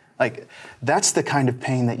 Like, that's the kind of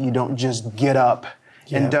pain that you don't just get up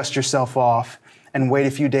and dust yourself off and wait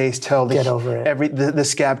a few days till the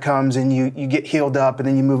scab comes and you get healed up and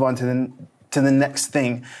then you move on to the next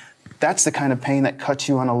thing. That's the kind of pain that cuts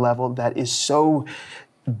you on a level that is so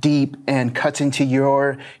deep and cuts into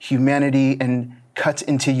your humanity and cuts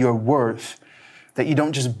into your worth that you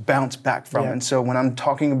don't just bounce back from. And so when I'm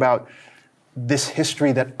talking about this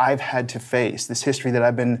history that I've had to face, this history that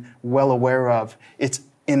I've been well aware of, it's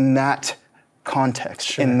in that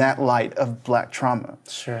context, in that light of Black trauma.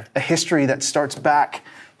 A history that starts back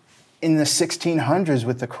in the 1600s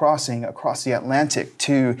with the crossing across the Atlantic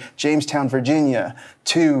to Jamestown, Virginia,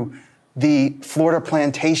 to the Florida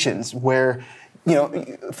plantations where, you know,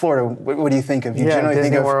 Florida, what do you think of? You generally Disney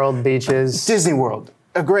think of World, beaches. Disney World,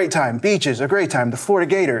 a great time. Beaches, a great time. The Florida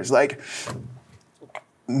Gators, like,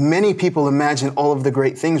 many people imagine all of the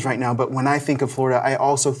great things right now, but when I think of Florida, I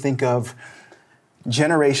also think of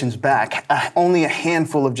generations back, only a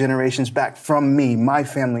handful of generations back from me, my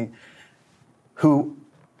family, who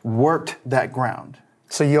worked that ground.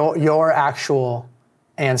 So your actual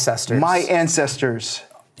ancestors. My ancestors.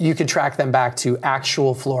 You could track them back to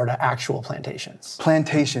actual Florida, actual plantations.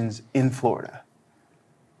 Plantations in Florida.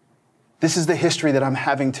 This is the history that I'm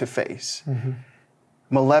having to face.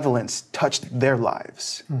 Malevolence touched their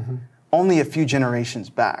lives. Only a few generations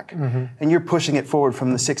back. And you're pushing it forward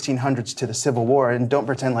from the 1600s to the Civil War, and don't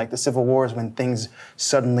pretend like the Civil War is when things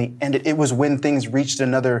suddenly ended. It was when things reached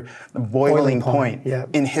another boiling point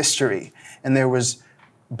in history, and there was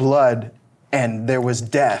blood and there was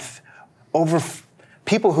death over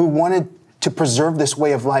people who wanted to preserve this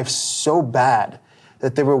way of life so bad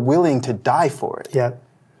that they were willing to die for it.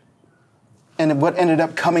 And what ended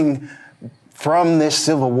up coming from this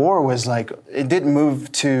Civil War was like, it didn't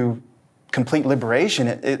move to complete liberation.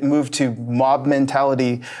 It moved to mob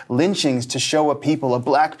mentality lynchings to show a people, a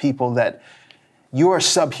Black people, that you are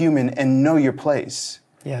subhuman and know your place.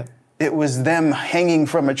 It was them hanging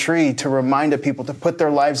from a tree to remind a people to put their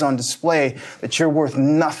lives on display, that you're worth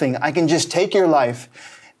nothing. I can just take your life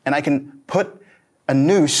and I can put a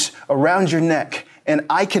noose around your neck and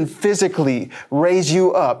I can physically raise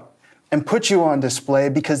you up and put you on display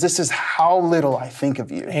because this is how little I think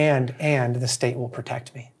of you. And the state will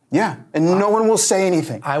protect me. And no one will say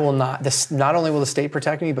anything. I will not. Not only will the state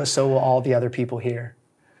protect me, but so will all the other people here.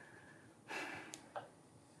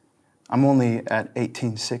 I'm only at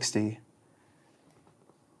 1860,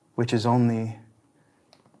 which is only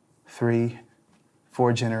 3-4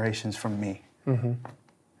 generations from me.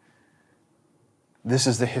 This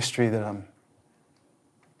is the history that I'm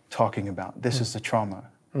talking about. This is the trauma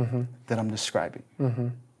that I'm describing.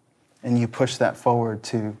 And you push that forward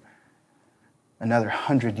to another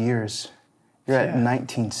 100 years, you're at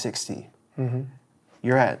 1960.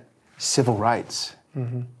 You're at civil rights.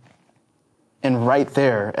 And right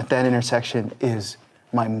there at that intersection is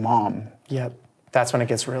my mom. That's when it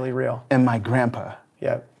gets really real. And my grandpa.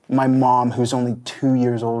 My mom, who's only 2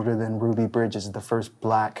 years older than Ruby Bridges, the first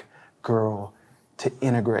Black girl to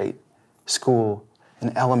integrate school,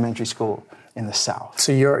 an elementary school in the South.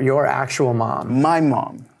 So your actual mom. My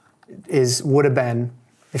mom. Would have been,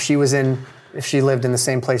 if she lived in the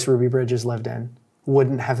same place Ruby Bridges lived in,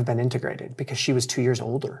 wouldn't have been integrated because she was 2 years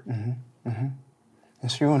older.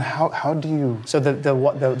 And so how do you... So the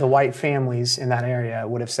white families in that area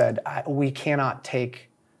would have said, we cannot take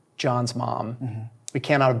John's mom. We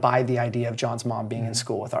cannot abide the idea of John's mom being in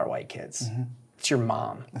school with our white kids. It's your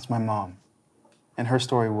mom. That's my mom. And her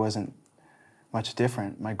story wasn't much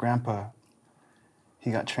different. My grandpa, he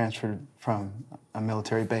got transferred from a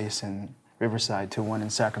military base in Riverside to one in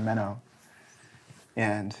Sacramento.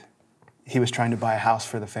 And he was trying to buy a house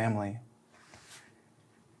for the family.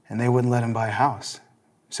 And they wouldn't let him buy a house.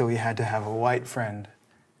 So he had to have a white friend,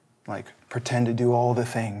 like, pretend to do all the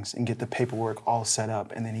things and get the paperwork all set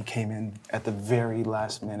up. And then he came in at the very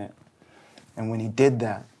last minute. And when he did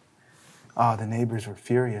that, the neighbors were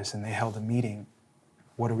furious and they held a meeting.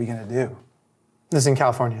 What are we gonna do? This is in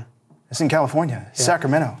California. It's in California,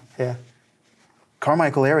 Sacramento.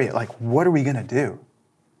 Carmichael area, like, what are we gonna do?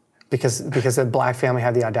 Because a Black family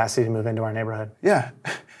had the audacity to move into our neighborhood.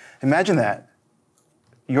 Imagine that.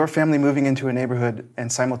 Your family moving into a neighborhood, and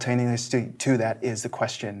simultaneously to that is the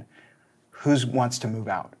question, who wants to move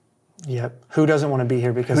out? Who doesn't want to be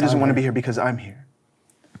here because I'm here?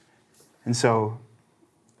 And so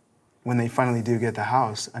when they finally do get the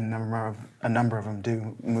house, a number of them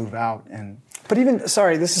do move out. But even,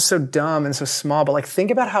 sorry, this is so dumb and so small, but like,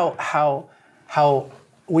 think about how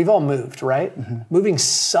we've all moved, right? Moving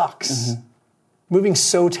sucks. moving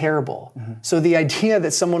so terrible. So the idea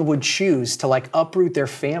that someone would choose to like uproot their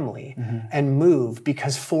family and move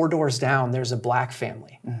because 4 doors down there's a black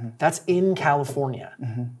family. That's in California,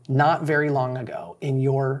 not very long ago in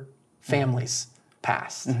your family's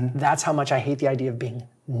past. That's how much I hate the idea of being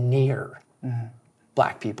near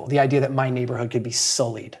black people. The idea that my neighborhood could be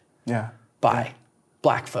sullied by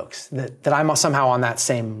black folks, that I'm somehow on that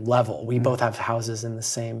same level. We both have houses in the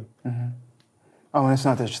same. Oh, and it's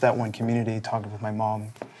not just that one community. Talked with my mom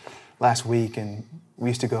last week, and we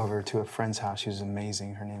used to go over to a friend's house. She was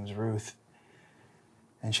amazing. Her name was Ruth.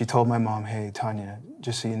 And she told my mom, hey, Tanya,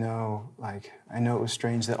 just so you know, like, I know it was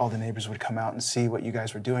strange that all the neighbors would come out and see what you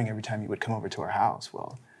guys were doing every time you would come over to our house.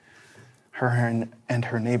 Well, her and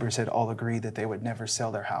her neighbors had all agreed that they would never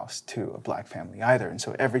sell their house to a black family either. And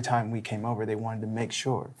so every time we came over, they wanted to make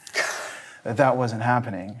sure that that wasn't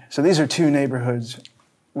happening. So these are 2 neighborhoods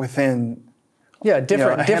within a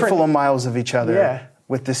handful of miles of each other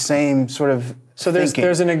with the same sort of So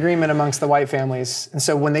there's an agreement amongst the white families. And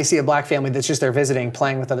so when they see a black family that's just there visiting,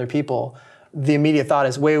 playing with other people, the immediate thought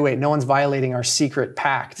is, wait, no one's violating our secret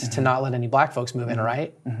pact to not let any black folks move in,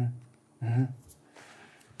 right?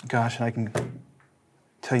 Gosh, and I can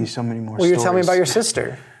tell you so many more Well, stories. you're telling me about your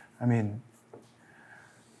sister. I mean,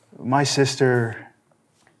 my sister,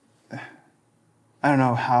 I don't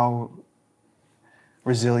know how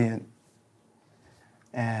resilient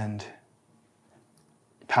and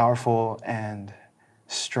powerful and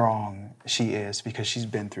strong she is, because she's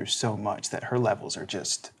been through so much that her levels are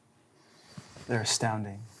just, they're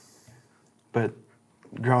astounding. But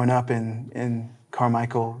growing up in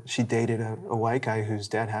Carmichael, she dated a white guy whose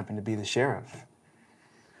dad happened to be the sheriff.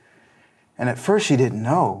 And at first she didn't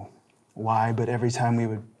know why, but every time we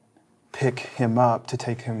would pick him up to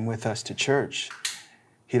take him with us to church,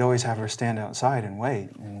 he'd always have her stand outside and wait.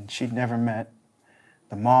 And she'd never met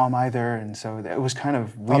the mom either, and so it was kind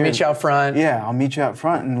of weird. I'll meet you out front. Yeah, I'll meet you out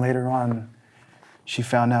front. And later on, she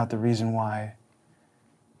found out the reason why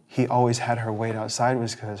he always had her wait outside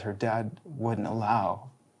was because her dad wouldn't allow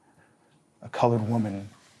a colored woman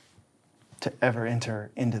to ever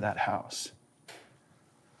enter into that house.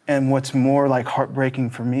 And what's more like heartbreaking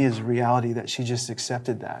for me is the reality that she just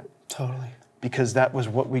accepted that. Totally. Because that was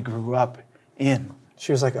what we grew up in.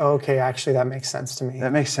 She was like, oh, okay, actually that makes sense to me.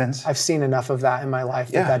 That makes sense. I've seen enough of that in my life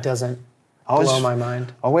that doesn't blow my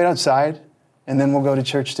mind. I'll wait outside, and then we'll go to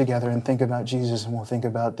church together and think about Jesus, and we'll think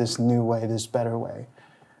about this new way, this better way,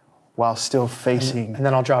 while still facing... And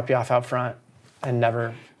then I'll drop you off out front and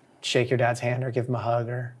never shake your dad's hand or give him a hug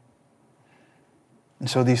or... And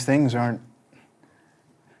so these things aren't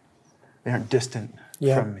distant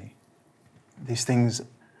from me. These things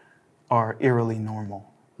are eerily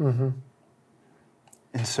normal.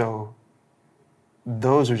 And so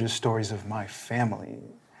those are just stories of my family.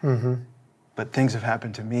 But things have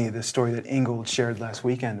happened to me. The story that Ingold shared last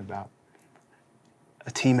weekend about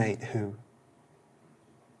a teammate who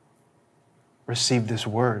received this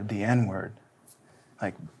word, the N-word.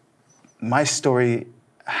 Like, my story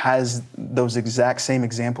has those exact same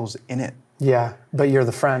examples in it. Yeah, but you're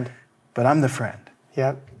the friend. But I'm the friend.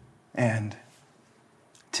 Yep. And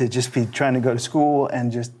to just be trying to go to school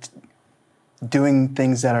and just doing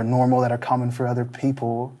things that are normal, that are common for other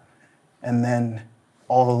people, and then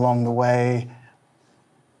all along the way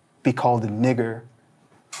be called a nigger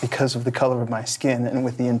because of the color of my skin and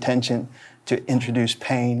with the intention to introduce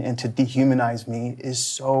pain and to dehumanize me is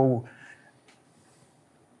so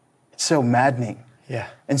maddening. Yeah.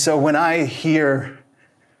 And so when I hear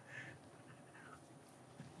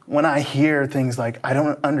things like, I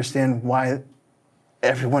don't understand why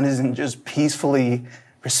everyone isn't just peacefully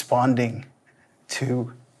responding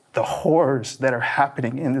to the horrors that are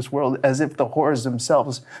happening in this world, as if the horrors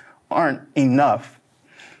themselves aren't enough.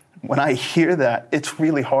 When I hear that, it's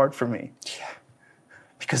really hard for me. Yeah.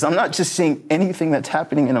 Because I'm not just seeing anything that's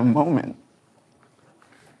happening in a moment.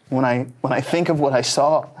 When I think of what I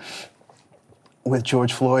saw with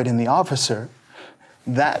George Floyd and the officer,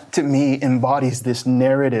 that to me embodies this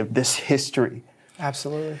narrative, this history.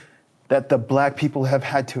 Absolutely. That the black people have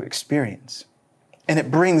had to experience. And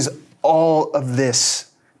it brings all of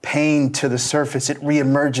this pain to the surface. It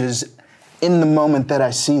reemerges in the moment that I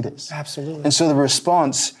see this. Absolutely. And so the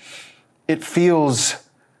response, it feels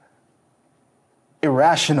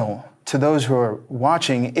irrational to those who are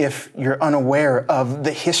watching if you're unaware of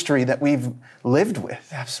the history that we've lived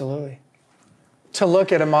with. Absolutely. To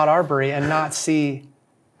look at Ahmaud Arbery and not see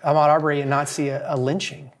a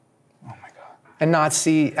lynching. Oh my God. And not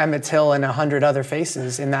see Emmett Till and 100 other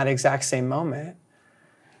faces in that exact same moment.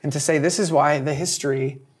 And to say this is why the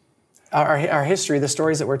history, our history, the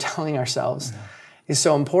stories that we're telling ourselves, is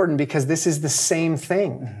so important because this is the same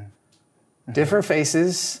thing. Different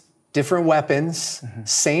faces, different weapons,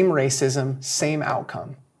 same racism, same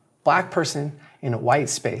outcome. Black person in a white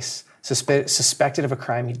space, suspected of a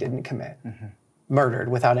crime he didn't commit, murdered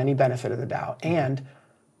without any benefit of the doubt, and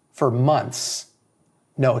for months,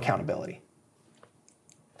 no accountability.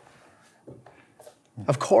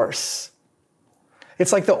 Of course.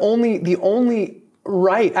 It's like the only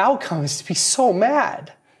right outcome is to be so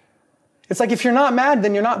mad. It's like if you're not mad,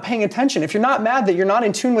 then you're not paying attention. If you're not mad, that you're not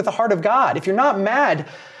in tune with the heart of God. If you're not mad,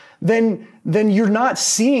 then you're not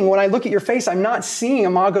seeing, when I look at your face, I'm not seeing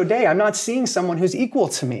Imago Dei. I'm not seeing someone who's equal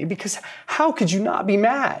to me, because how could you not be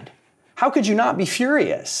mad? How could you not be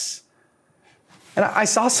furious? And I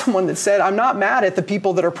saw someone that said, I'm not mad at the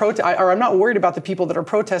people that are I'm not worried about the people that are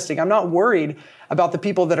protesting. I'm not worried about the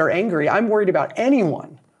people that are angry. I'm worried about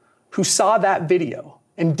anyone who saw that video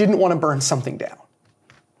and didn't want to burn something down.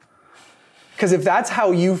 Because if that's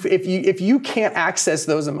how if you can't access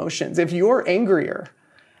those emotions, if you're angrier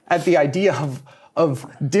at the idea of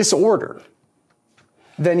disorder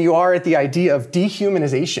than you are at the idea of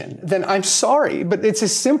dehumanization, then I'm sorry, but it's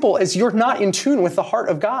as simple as you're not in tune with the heart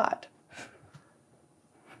of God.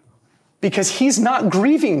 Because he's not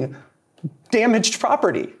grieving damaged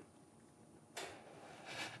property.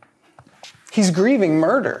 He's grieving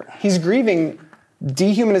murder. He's grieving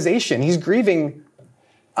dehumanization. He's grieving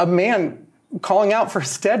a man calling out for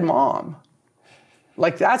his dead mom.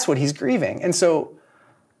 Like, that's what he's grieving. And so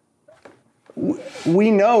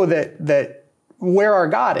we know that where our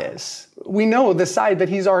God is. We know the side that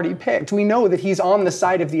he's already picked. We know that he's on the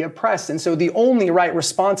side of the oppressed. And so the only right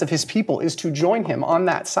response of his people is to join him on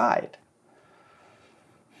that side.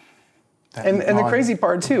 And the crazy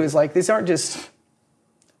part too is, like, these aren't just,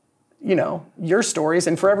 your stories.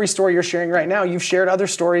 And for every story you're sharing right now, you've shared other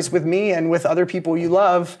stories with me and with other people you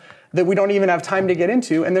love that we don't even have time to get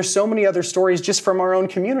into. And there's so many other stories just from our own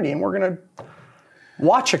community. And we're going to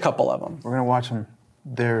watch a couple of them. We're going to watch them.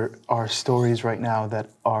 There are stories right now that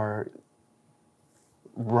are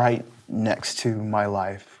right next to my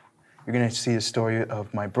life. You're going to see a story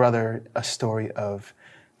of my brother, a story of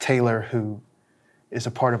Taylor, who is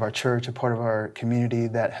a part of our church, a part of our community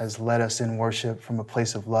that has led us in worship from a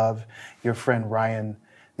place of love. Your friend Ryan,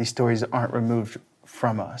 these stories aren't removed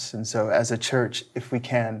from us. And so as a church, if we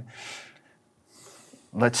can,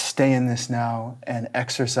 let's stay in this now and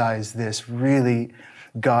exercise this really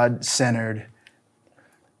God-centered,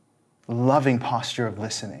 loving posture of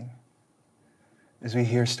listening as we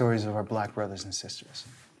hear stories of our Black brothers and sisters.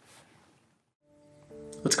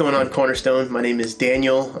 What's going on, Cornerstone? My name is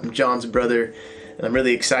Daniel. I'm John's brother, and I'm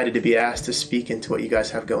really excited to be asked to speak into what you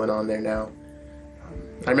guys have going on there now.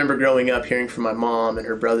 I remember growing up hearing from my mom and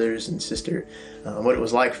her brothers and sister what it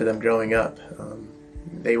was like for them growing up.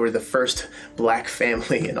 They were the first Black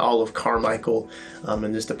family in all of Carmichael,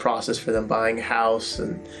 and just the process for them buying a house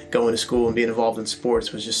and going to school and being involved in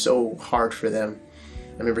sports was just so hard for them.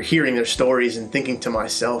 I remember hearing their stories and thinking to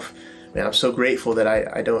myself, man, I'm so grateful that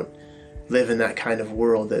I don't live in that kind of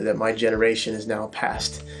world, that my generation is now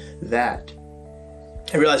past that.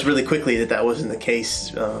 I realized really quickly that wasn't the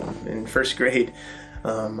case. In first grade,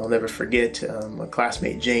 I'll never forget my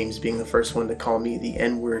classmate James being the first one to call me the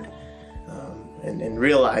N-word, and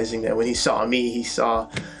realizing that when he saw me, he saw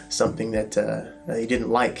something that he didn't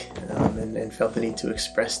like, and felt the need to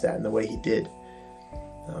express that in the way he did.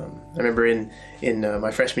 I remember in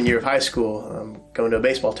my freshman year of high school, going to a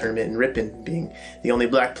baseball tournament in Ripon, being the only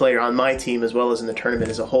Black player on my team as well as in the tournament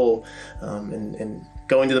as a whole, and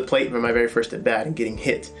going to the plate for my very first at bat and getting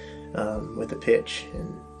hit with a pitch,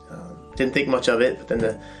 and didn't think much of it. But then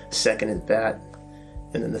the second at bat,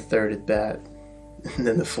 and then the third at bat, and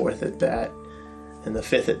then the fourth at bat, and the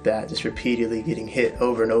fifth at bat, just repeatedly getting hit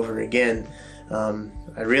over and over again.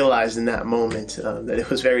 I realized in that moment that it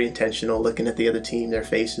was very intentional, looking at the other team, their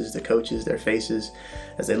faces, the coaches, their faces,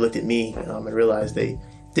 as they looked at me. I realized they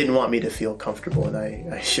didn't want me to feel comfortable, and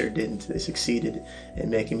I sure didn't. They succeeded in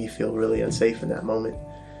making me feel really unsafe in that moment.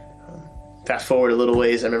 Fast forward a little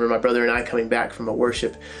ways, I remember my brother and I coming back from a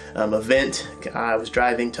worship event. I was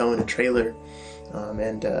driving, towing a trailer,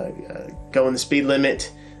 and going the speed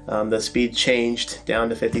limit. The speed changed down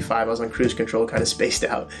to 55. I was on cruise control, kind of spaced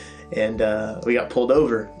out, and we got pulled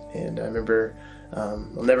over. And I remember,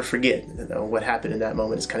 I'll never forget what happened in that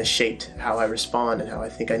moment. It's kind of shaped how I respond and how I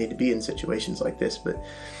think I need to be in situations like this. But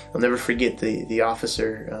I'll never forget the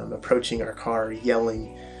officer approaching our car,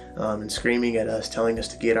 yelling and screaming at us, telling us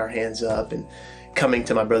to get our hands up, and coming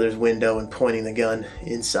to my brother's window and pointing the gun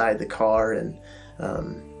inside the car. And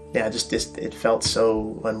it felt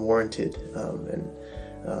so unwarranted. And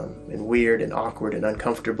and weird and awkward and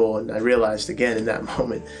uncomfortable. And I realized again in that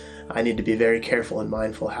moment, I need to be very careful and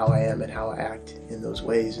mindful how I am and how I act in those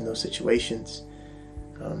ways, in those situations.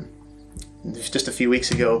 Just a few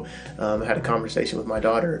weeks ago, I had a conversation with my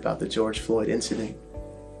daughter about the George Floyd incident.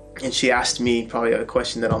 And she asked me probably a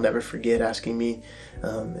question that I'll never forget, asking me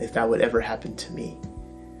if that would ever happen to me.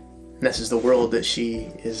 And this is the world that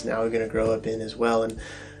she is now going to grow up in as well.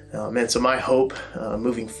 And so my hope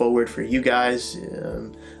moving forward for you guys,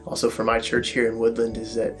 also for my church here in Woodland,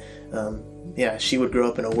 is that she would grow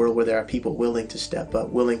up in a world where there are people willing to step up,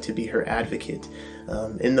 willing to be her advocate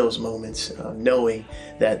in those moments, knowing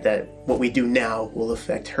that what we do now will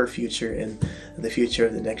affect her future and the future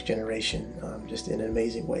of the next generation, just in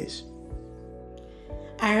amazing ways.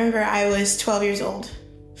 I remember I was 12 years old,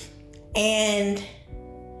 and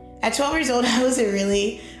at 12 years old, I was a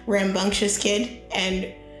really rambunctious kid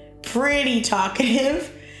and pretty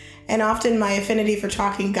talkative, and often my affinity for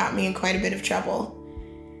talking got me in quite a bit of trouble.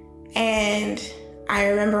 And I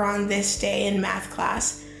remember on this day in math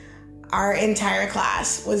class, our entire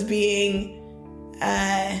class was being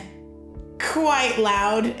quite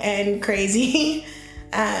loud and crazy.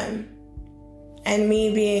 And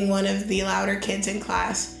me being one of the louder kids in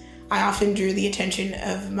class, I often drew the attention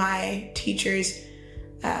of my teachers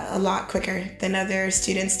a lot quicker than other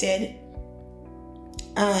students did.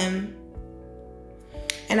 And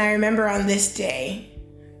I remember on this day,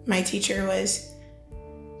 my teacher was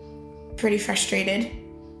pretty frustrated,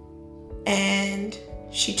 and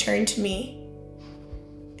she turned to me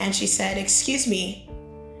and she said, "Excuse me,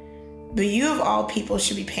 but you of all people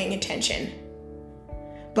should be paying attention.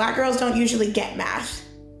 Black girls don't usually get math,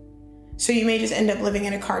 so you may just end up living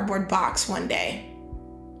in a cardboard box one day."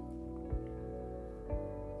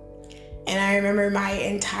 And I remember my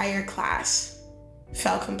entire class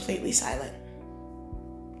fell completely silent.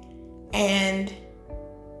 And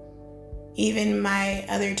even my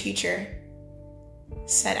other teacher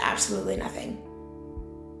said absolutely nothing.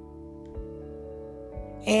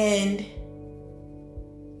 And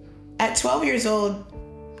at 12 years old,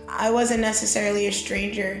 I wasn't necessarily a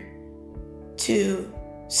stranger to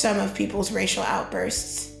some of people's racial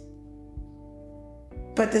outbursts.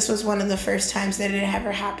 But this was one of the first times that it had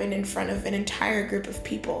ever happened in front of an entire group of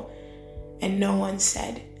people, and no one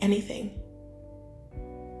said anything.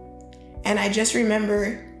 And I just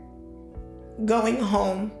remember going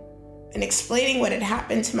home and explaining what had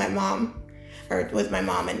happened to my mom, or with my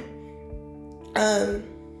mom, and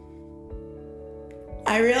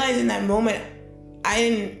I realized in that moment I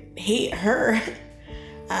didn't hate her.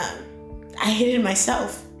 I hated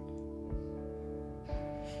myself.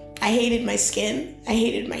 I hated my skin. I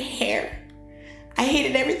hated my hair. I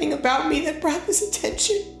hated everything about me that brought this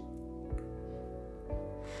attention.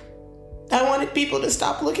 I wanted people to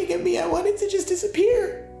stop looking at me. I wanted to just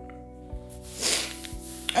disappear.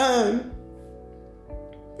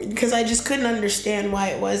 Because I just couldn't understand why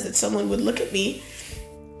it was that someone would look at me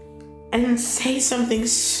and say something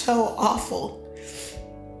so awful.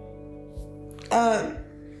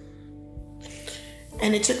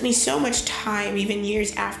 And it took me so much time, even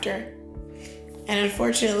years after, and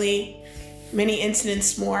unfortunately, many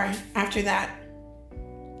incidents more after that.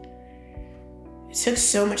 It took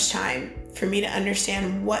so much time for me to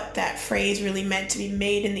understand what that phrase really meant, to be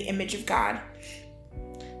made in the image of God,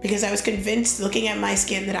 because I was convinced, looking at my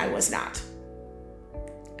skin, that I was not.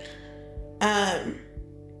 And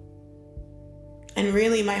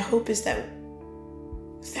really, my hope is that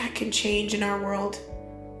can change in our world.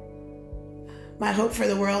 My hope for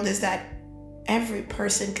the world is that every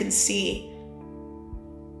person can see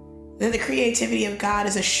that the creativity of God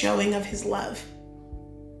is a showing of His love.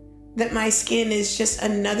 That my skin is just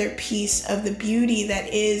another piece of the beauty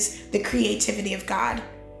that is the creativity of God,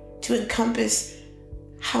 to encompass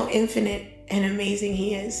how infinite and amazing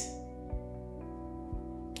He is.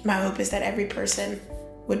 My hope is that every person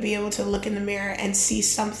would be able to look in the mirror and see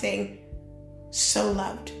something so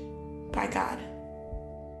loved by God.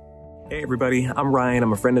 Hey everybody, I'm Ryan.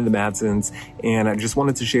 I'm a friend of the Madsens, and I just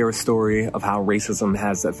wanted to share a story of how racism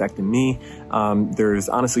has affected me. There's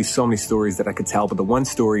honestly so many stories that I could tell, but the one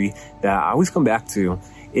story that I always come back to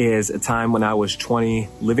is a time when I was 20,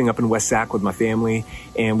 living up in West Sac with my family,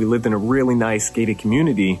 and we lived in a really nice gated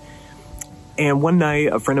community. And one night,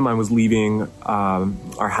 a friend of mine was leaving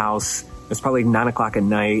our house. It was probably 9 o'clock at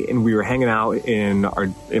night, and we were hanging out in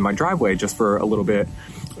my driveway just for a little bit,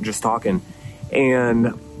 just talking.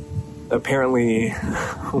 And apparently,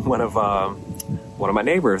 one of my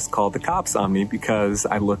neighbors called the cops on me because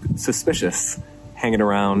I looked suspicious hanging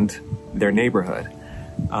around their neighborhood.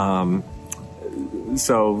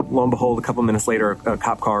 So lo and behold, a couple minutes later, a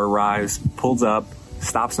cop car arrives, pulls up,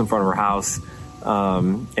 stops in front of her house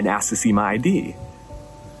and asks to see my ID.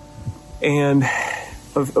 And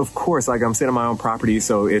of course, like, I'm sitting on my own property,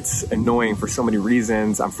 so it's annoying for so many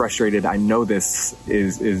reasons. I'm frustrated. I know this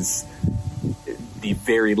is the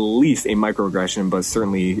very least a microaggression, but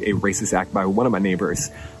certainly a racist act by one of my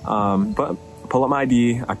neighbors. But pull up my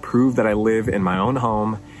ID. I prove that I live in my own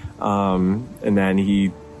home. And then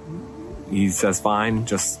he says, fine,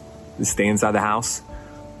 just stay inside the house.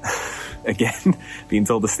 Again, being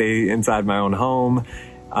told to stay inside my own home,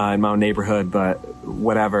 in my own neighborhood, but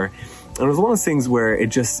whatever. And it was one of those things where it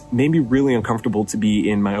just made me really uncomfortable to be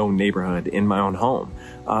in my own neighborhood, in my own home.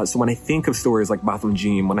 So when I think of stories like Botham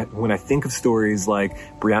Jean, when I think of stories like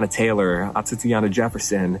Breonna Taylor, Atatiana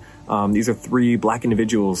Jefferson, these are 3 Black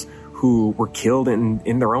individuals who were killed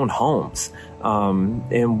in their own homes.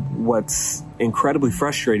 And what's incredibly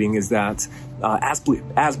frustrating is that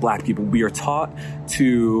as Black people, we are taught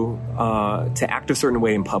to act a certain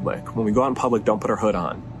way in public. When we go out in public, don't put our hood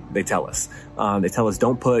on. They tell us. They tell us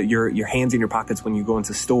don't put your hands in your pockets when you go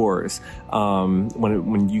into stores.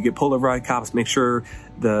 When you get pulled over by cops, make sure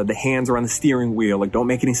the hands are on the steering wheel. Like, don't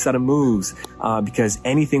make any sudden moves, because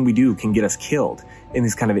anything we do can get us killed in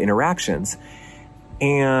these kind of interactions.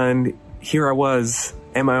 And here I was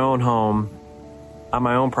in my own home, on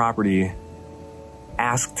my own property,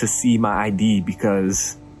 asked to see my ID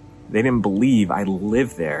because they didn't believe I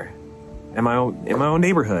lived there in my own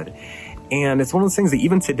neighborhood. And it's one of those things that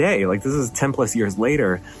even today, like, this is 10 plus years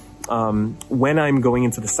later, when I'm going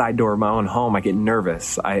into the side door of my own home, I get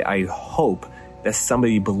nervous. I hope that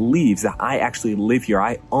somebody believes that I actually live here.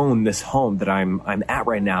 I own this home that I'm at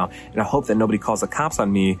right now. And I hope that nobody calls the cops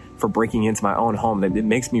on me for breaking into my own home. That it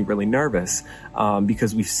makes me really nervous,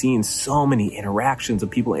 because we've seen so many interactions of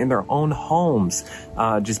people in their own homes,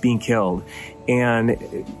 just being killed. And,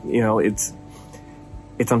 you know, it's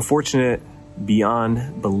unfortunate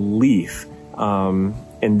beyond belief.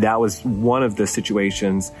 And that was one of the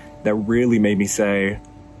situations that really made me say,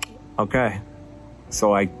 okay,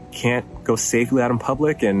 so I can't go safely out in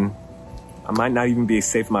public, and I might not even be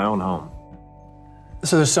safe in my own home.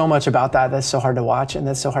 So there's so much about that that's so hard to watch and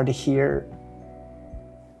that's so hard to hear.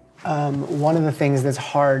 One of the things that's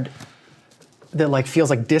hard, that like feels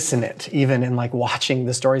like dissonant even in like watching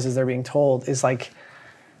the stories as they're being told, is like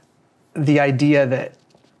the idea that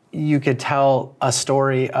you could tell a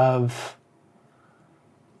story of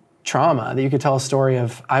trauma, that you could tell a story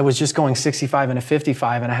of, I was just going 65 and a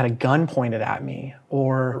 55 and I had a gun pointed at me.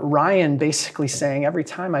 Or Ryan basically saying, every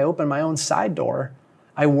time I open my own side door,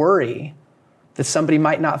 I worry that somebody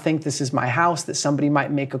might not think this is my house, that somebody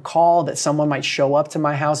might make a call, that someone might show up to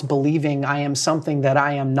my house believing I am something that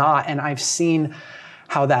I am not. And I've seen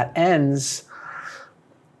how that ends.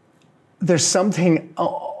 There's something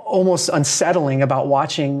almost unsettling about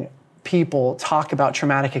watching people talk about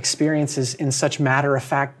traumatic experiences in such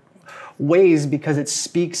matter-of-fact ways, because it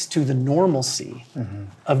speaks to the normalcy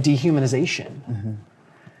of dehumanization.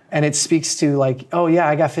 And it speaks to like, oh yeah,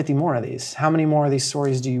 I got 50 more of these. How many more of these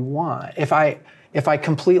stories do you want? If I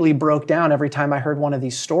completely broke down every time I heard one of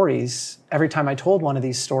these stories, every time I told one of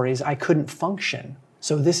these stories, I couldn't function.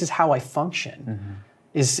 So this is how I function,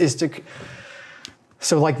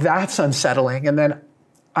 so like that's unsettling. And then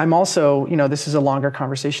I'm also, you know, this is a longer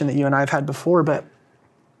conversation that you and I have had before, but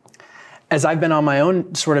as I've been on my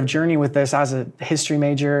own sort of journey with this as a history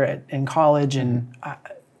major in college, and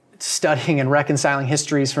studying and reconciling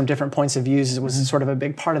histories from different points of views was sort of a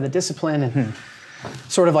big part of the discipline, and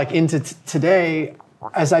sort of like into today,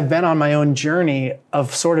 as I've been on my own journey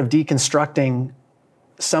of sort of deconstructing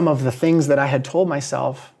some of the things that I had told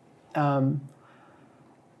myself, I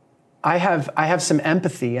have some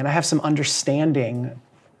empathy and I have some understanding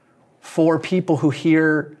for people who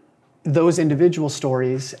hear those individual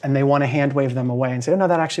stories and they want to hand wave them away and say, oh no,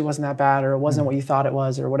 that actually wasn't that bad, or it wasn't what you thought it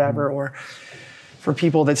was, or whatever. Or for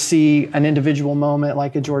people that see an individual moment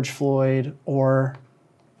like a George Floyd, or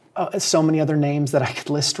so many other names that I could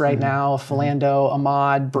list right now, Philando,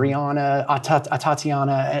 Ahmaud, Breonna,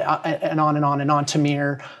 Atatiana, and on and on and on,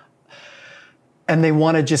 Tamir. And they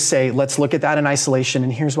want to just say, let's look at that in isolation,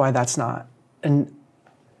 and here's why that's not. And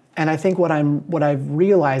I think what I'm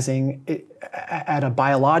realizing at a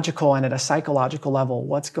biological and at a psychological level,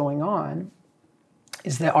 what's going on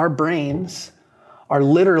is that our brains are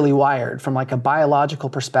literally wired from like a biological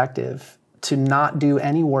perspective to not do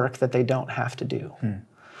any work that they don't have to do.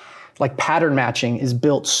 Like pattern matching is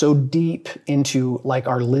built so deep into like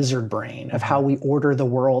our lizard brain of how we order the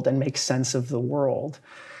world and make sense of the world.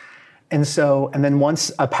 And then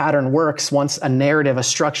once a pattern works, once a narrative, a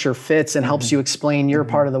structure fits and helps you explain your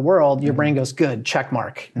part of the world, your brain goes, good, check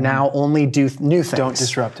mark. Now only do new things. Don't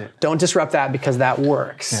disrupt it. Don't disrupt that because that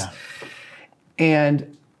works. Yeah.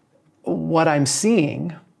 And what I'm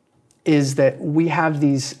seeing is that we have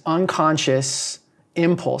these unconscious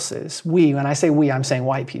impulses. We, when I say we, I'm saying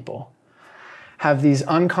white people, have these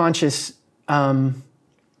unconscious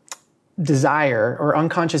desire or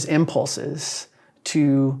unconscious impulses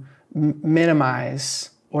to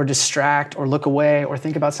minimize or distract or look away or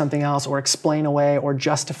think about something else or explain away or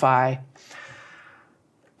justify,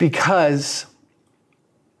 because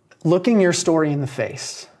looking your story in the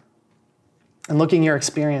face and looking your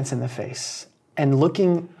experience in the face and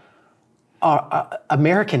looking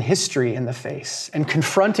American history in the face and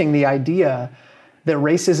confronting the idea that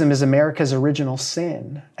racism is America's original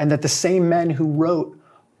sin, and that the same man who wrote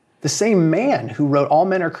All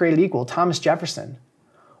Men Are Created Equal, Thomas Jefferson,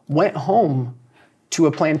 went home to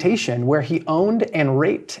a plantation where he owned and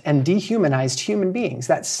raped and dehumanized human beings.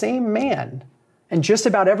 That same man, and just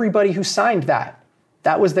about everybody who signed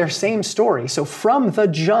that was their same story. So from the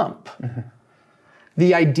jump,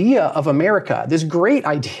 the idea of America, this great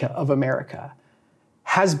idea of America,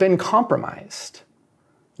 has been compromised.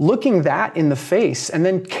 Looking that in the face and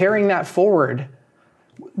then carrying that forward,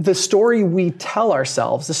 the story we tell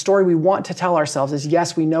ourselves, the story we want to tell ourselves is,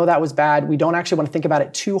 yes, we know that was bad. We don't actually want to think about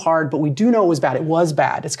it too hard, but we do know it was bad. It was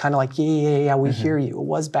bad. It's kind of like, yeah, we hear you. It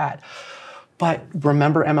was bad. But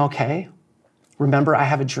remember MLK? Remember I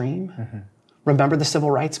Have a Dream? Remember the Civil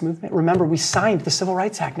Rights Movement? Remember we signed the Civil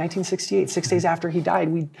Rights Act, 1968, 6 days after he died.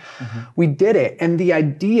 We did it. And the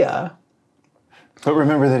idea... But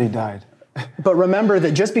remember that he died. But remember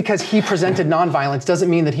that just because he presented nonviolence doesn't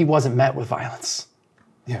mean that he wasn't met with violence.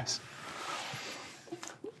 Yes.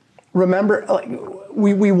 Remember, like,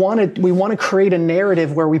 we want to create a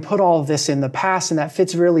narrative where we put all of this in the past, and that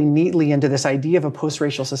fits really neatly into this idea of a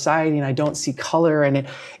post-racial society, and I don't see color, and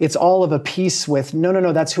it's all of a piece with,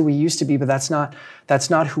 no, that's who we used to be, but that's not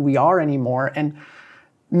who we are anymore. And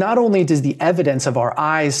not only does the evidence of our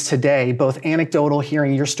eyes today, both anecdotal,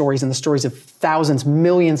 hearing your stories and the stories of thousands,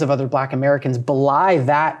 millions of other Black Americans, belie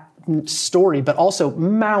that story, but also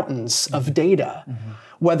mountains of data.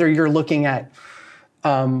 Whether you're looking at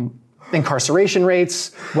incarceration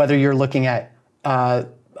rates, whether you're looking at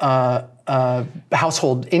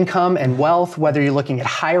household income and wealth, whether you're looking at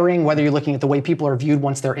hiring, whether you're looking at the way people are viewed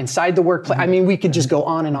once they're inside the workplace. I mean, we could just go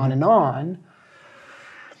on and on and on.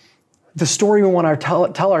 The story we want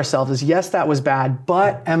to tell ourselves is, yes, that was bad,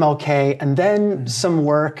 but MLK, and then some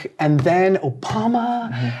work, and then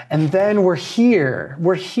Obama, and then we're here,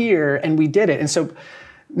 and we did it. And so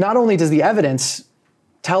not only does the evidence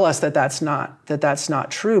tell us that that's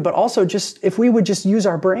not true, but also just if we would just use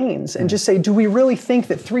our brains and just say, do we really think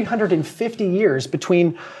that 350 years between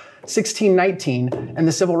 1619 and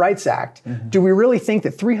the Civil Rights Act, do we really think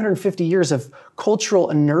that 350 years of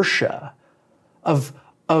cultural inertia, of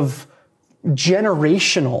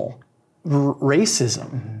generational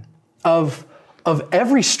racism, of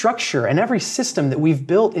every structure and every system that we've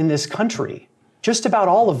built in this country, just about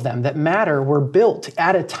all of them that matter were built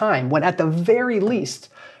at a time when, at the very least,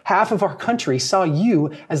 half of our country saw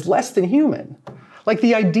you as less than human. Like,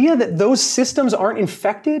 the idea that those systems aren't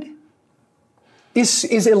infected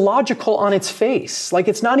is illogical on its face. Like,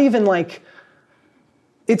 it's not even like,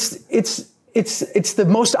 it's the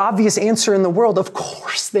most obvious answer in the world. Of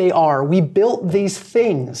course they are. We built these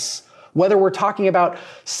things. Whether we're talking about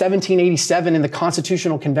 1787 in the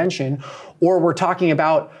Constitutional Convention, or we're talking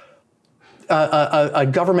about a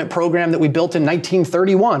government program that we built in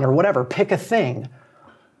 1931 or whatever, pick a thing.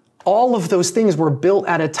 All of those things were built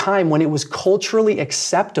at a time when it was culturally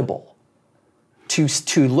acceptable to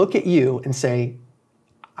look at you and say,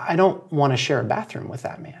 I don't want to share a bathroom with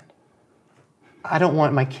that man. I don't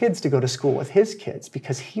want my kids to go to school with his kids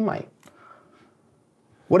because he might.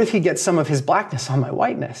 What if he gets some of his blackness on my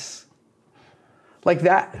whiteness? Like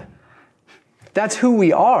that, that's who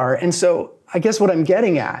we are. And so I guess what I'm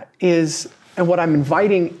getting at is, and what I'm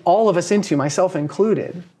inviting all of us into, myself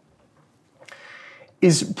included,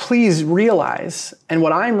 is please realize, and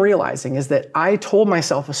what I'm realizing is that I told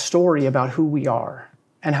myself a story about who we are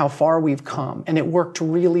and how far we've come, and it worked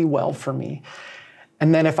really well for me.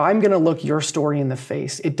 And then if I'm gonna look your story in the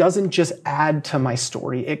face, it doesn't just add to my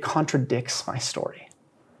story, it contradicts my story.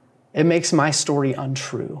 It makes my story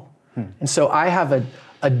untrue. And so I have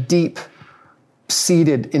a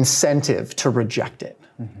deep-seated incentive to reject it,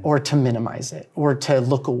 or to minimize it, or to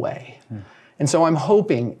look away. And so I'm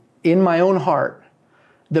hoping in my own heart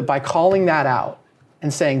that by calling that out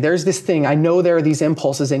and saying, there's this thing, I know there are these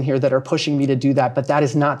impulses in here that are pushing me to do that, but that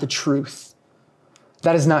is not the truth.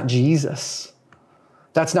 That is not Jesus.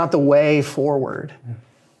 That's not the way forward.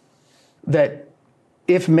 That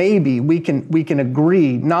if maybe we can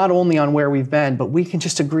agree not only on where we've been, but we can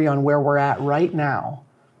just agree on where we're at right now,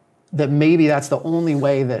 that maybe that's the only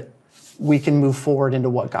way that we can move forward into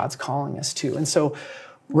what God's calling us to. And so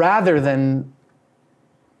rather than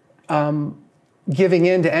giving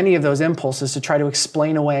in to any of those impulses to try to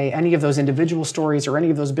explain away any of those individual stories or any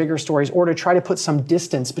of those bigger stories, or to try to put some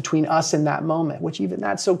distance between us in that moment, which even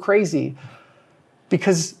that's so crazy.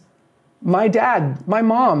 Because my dad, my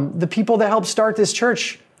mom, the people that helped start this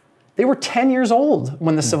church, they were 10 years old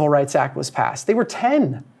when the Civil Rights Act was passed. They were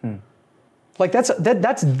 10. Like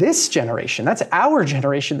that's this generation. That's our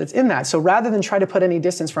generation that's in that. So rather than try to put any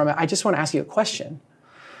distance from it, I just want to ask you a question,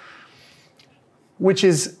 which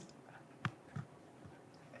is,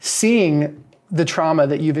 seeing the trauma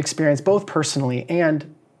that you've experienced both personally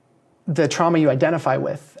and the trauma you identify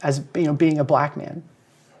with as being a Black man,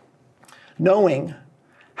 knowing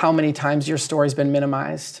how many times your story's been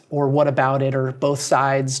minimized or what about it or both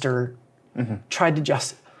sides or tried to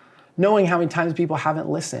just, knowing how many times people haven't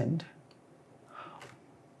listened,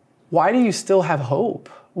 why do you still have hope?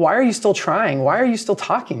 Why are you still trying? Why are you still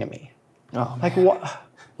talking to me? Oh, like,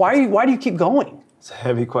 why do you keep going? It's a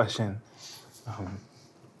heavy question.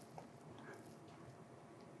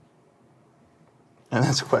 And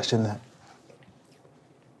that's a question that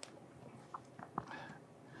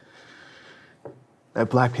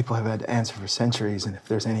Black people have had to answer for centuries. And if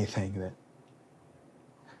there's anything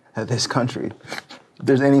that this country, if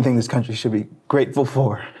there's anything this country should be grateful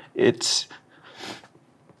for, it's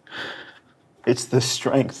the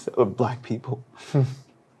strength of Black people,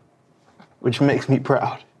 which makes me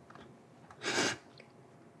proud.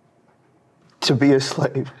 To be a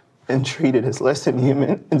slave and treated as less than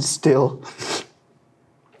human, and still,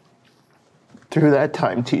 through that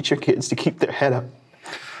time, teach your kids to keep their head up.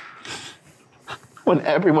 When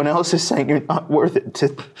everyone else is saying you're not worth it,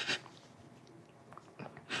 to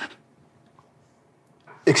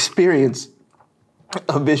experience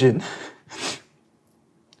a vision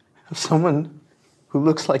of someone who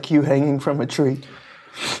looks like you hanging from a tree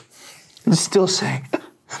and still saying,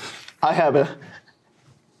 I have a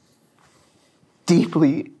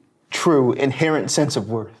deeply true, inherent sense of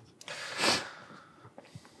worth.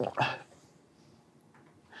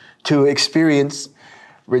 To experience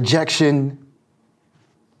rejection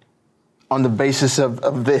on the basis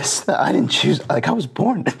of this, that I didn't choose, like I was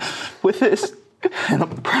born with this, and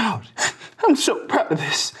I'm proud. I'm so proud of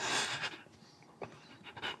this.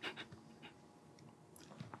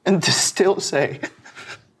 And to still say,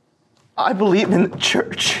 I believe in the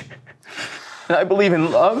church, and I believe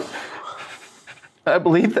in love, and I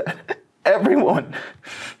believe that everyone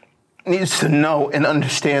needs to know and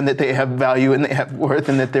understand that they have value and they have worth,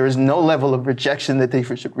 and that there is no level of rejection that they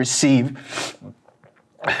should receive.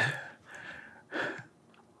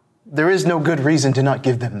 There is no good reason to not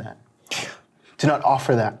give them that, to not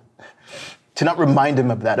offer that, to not remind them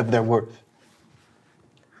of that, of their worth.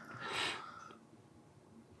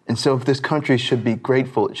 And so if this country should be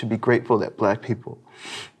grateful, it should be grateful that Black people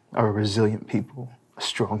are a resilient people, a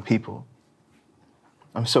strong people.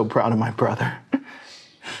 I'm so proud of my brother,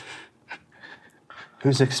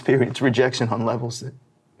 who's experienced rejection on levels that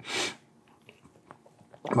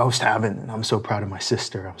most haven't. And I'm so proud of my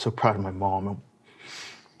sister. I'm so proud of my mom,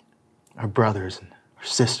 our brothers and our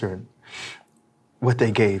sister, and what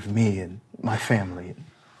they gave me and my family.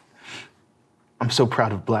 I'm so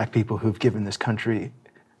proud of Black people who've given this country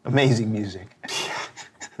amazing music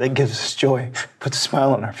that gives us joy, puts a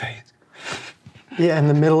smile on our face. Yeah, in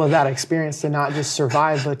the middle of that experience, to not just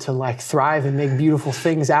survive, but to like thrive and make beautiful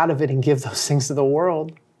things out of it and give those things to the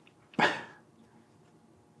world. And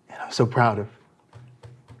I'm so proud of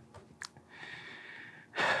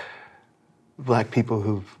Black people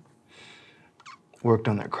who've worked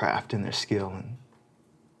on their craft and their skill. And,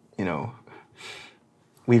 you know,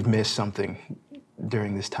 we've missed something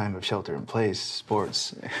during this time of shelter in place,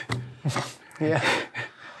 sports. Yeah.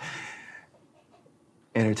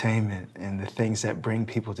 Entertainment and the things that bring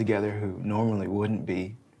people together who normally wouldn't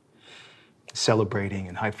be celebrating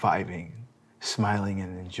and high-fiving, smiling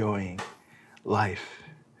and enjoying life,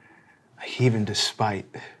 even despite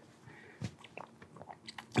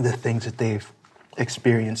the things that they've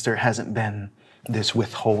experienced. There hasn't been this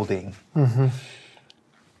withholding,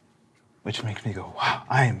 which makes me go, wow,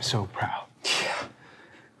 I am so proud. Yeah.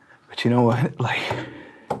 But you know what? Like,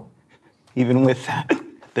 even with that,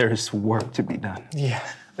 there's work to be done. Yeah.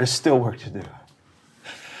 There's still work to do.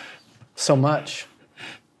 So much.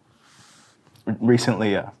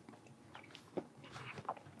 recently,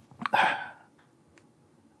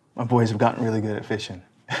 my boys have gotten really good at fishing.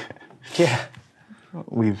 Yeah.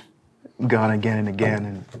 We've gone again and again,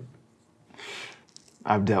 and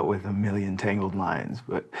I've dealt with a million tangled lines,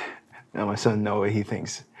 but now my son Noah, he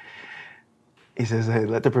says, hey,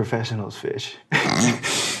 let the professionals fish.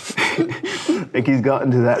 Like, he's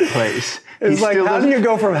gotten to that place. It's like, how do you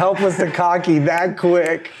go from helpless to cocky that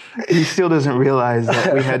quick? He still doesn't realize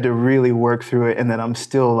that we had to really work through it, and that I'm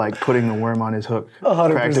still like putting the worm on his hook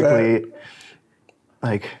 100%. practically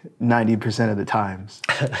like 90% of the times.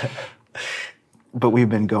 But we've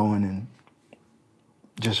been going, and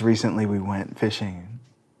just recently we went fishing.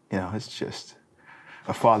 You know, it's just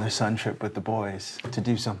a father-son trip with the boys to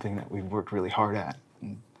do something that we've worked really hard at,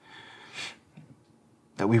 and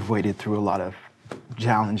that we've waded through a lot of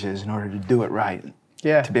challenges in order to do it right.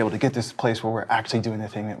 Yeah. To be able to get this place where we're actually doing the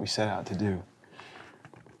thing that we set out to do.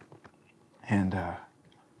 And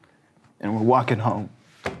we're walking home,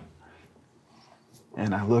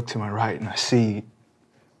 and I look to my right and I see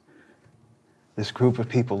this group of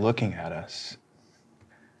people looking at us.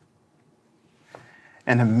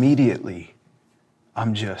 And immediately,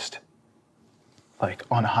 I'm just like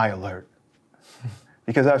on high alert.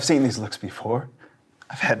 Because I've seen these looks before.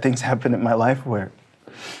 I've had things happen in my life where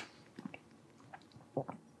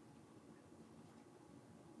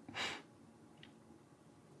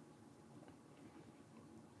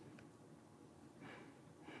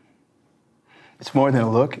it's more than a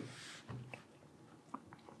look.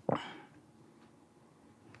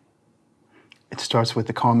 It starts with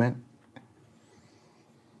the comment,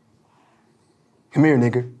 "Come here,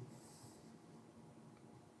 nigger."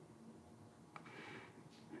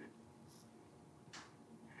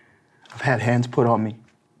 I've had hands put on me.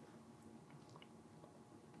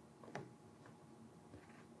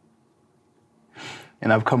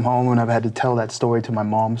 And I've come home and I've had to tell that story to my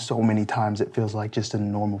mom so many times it feels like just a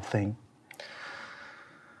normal thing.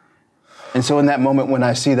 And so in that moment when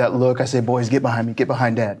I see that look, I say, boys, get behind me, get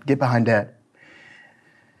behind Dad, get behind Dad.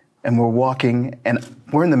 And we're walking, and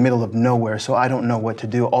we're in the middle of nowhere, so I don't know what to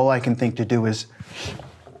do. All I can think to do is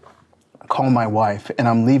call my wife, and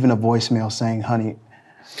I'm leaving a voicemail saying, honey,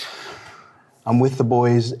 I'm with the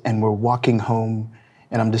boys, and we're walking home,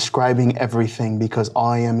 and I'm describing everything because all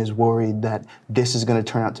I am is worried that this is gonna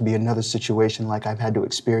turn out to be another situation like I've had to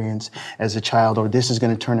experience as a child, or this is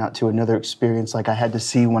gonna turn out to another experience like I had to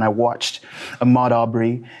see when I watched Ahmaud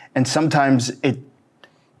Arbery. And sometimes it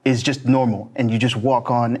is just normal, and you just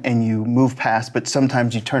walk on and you move past, but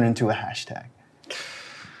sometimes you turn into a hashtag.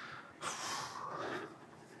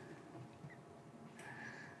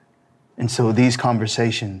 And so these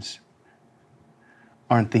conversations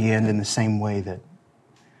aren't the end in the same way that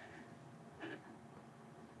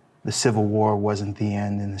the Civil War wasn't the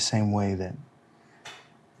end, in the same way that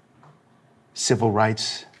civil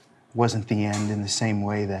rights wasn't the end, in the same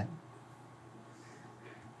way that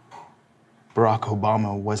Barack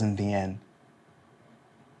Obama wasn't the end.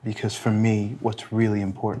 Because for me, what's really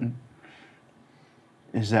important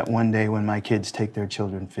is that one day when my kids take their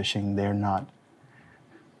children fishing, they're not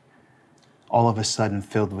all of a sudden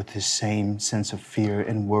filled with this same sense of fear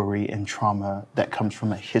and worry and trauma that comes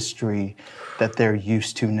from a history that they're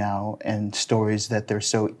used to now and stories that they're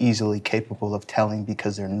so easily capable of telling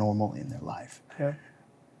because they're normal in their life. Yeah.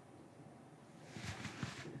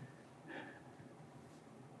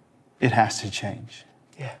 It has to change.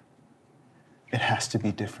 Yeah. It has to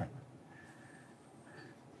be different.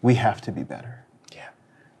 We have to be better. Yeah.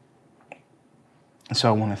 And so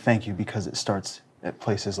I want to thank you because it starts at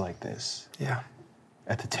places like this. Yeah.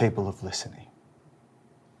 At the table of listening.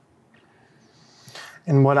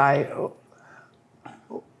 And what I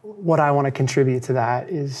want to contribute to that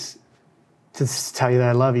is to tell you that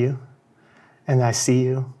I love you, and that I see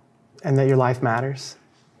you, and that your life matters.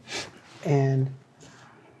 And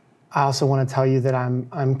I also want to tell you that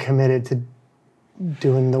I'm committed to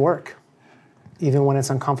doing the work, even when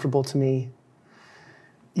it's uncomfortable to me,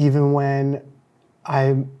 even when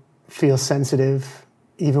I feel sensitive,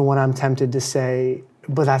 even when I'm tempted to say,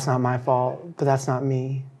 but that's not my fault, but that's not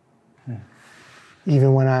me.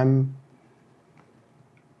 Even when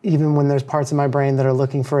there's parts of my brain that are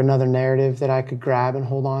looking for another narrative that I could grab and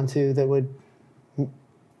hold on to that would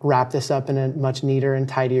wrap this up in a much neater and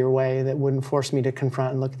tidier way that wouldn't force me to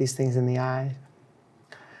confront and look at these things in the eye.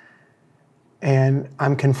 And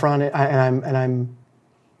I'm confronted, and I'm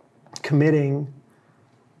committing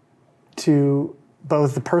to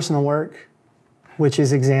both the personal work, which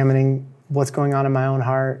is examining what's going on in my own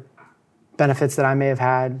heart, benefits that I may have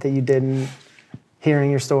had that you didn't,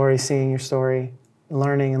 hearing your story, seeing your story,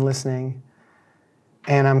 learning and listening.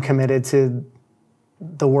 And I'm committed to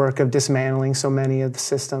the work of dismantling so many of the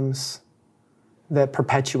systems that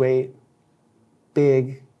perpetuate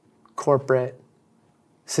big, corporate,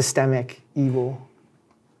 systemic evil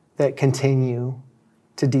that continue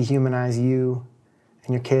to dehumanize you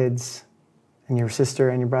and your kids and your sister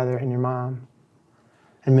and your brother and your mom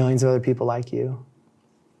and millions of other people like you.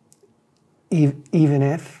 Even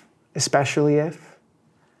if, especially if,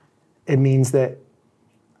 it means that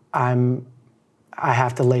I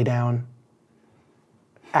have to lay down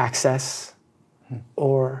access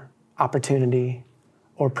or opportunity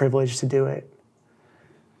or privilege to do it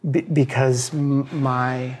because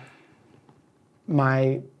my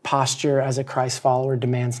posture as a Christ follower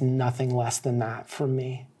demands nothing less than that from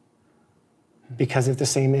me. Because if the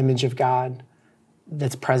same image of God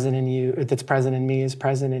that's present in you, or that's present in me is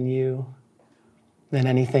present in you, then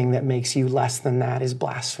anything that makes you less than that is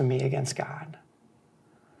blasphemy against God.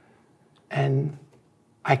 And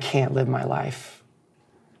I can't live my life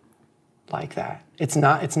like that. It's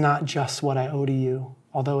not just what I owe to you,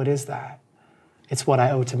 although it is that. It's what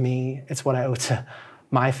I owe to me. It's what I owe to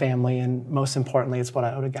my family. And most importantly, it's what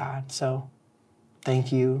I owe to God. So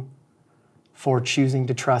thank you for choosing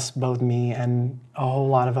to trust both me and a whole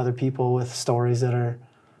lot of other people with stories that are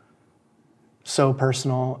so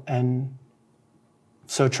personal and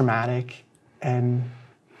so traumatic, and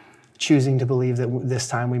choosing to believe that this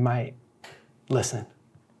time we might listen.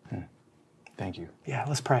 Thank you. Yeah,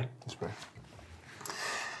 let's pray. Let's pray.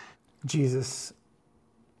 Jesus,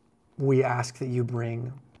 we ask that you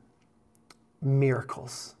bring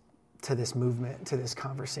miracles to this movement, to this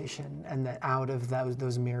conversation, and that out of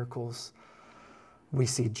those miracles, we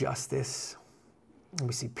see justice,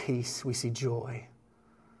 we see peace, we see joy.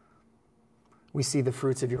 We see the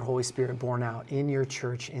fruits of your Holy Spirit born out in your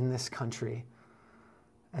church, in this country,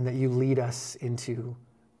 and that you lead us into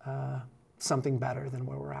something better than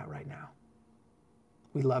where we're at right now.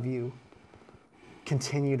 We love you.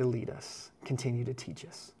 Continue to lead us. Continue to teach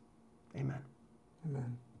us. Amen.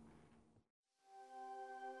 Amen.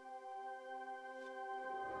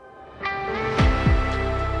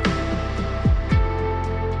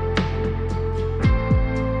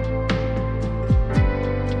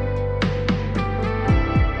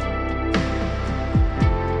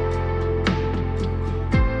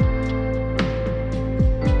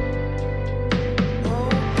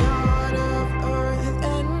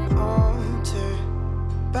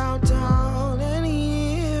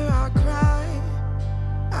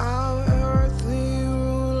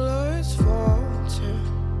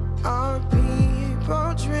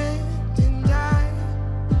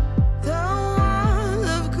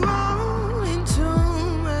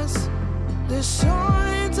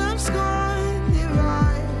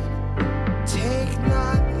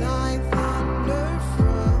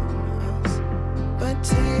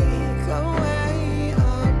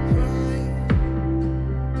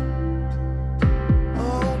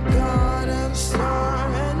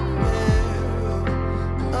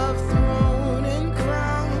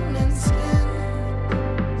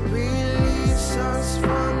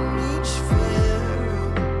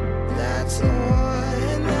 That's all,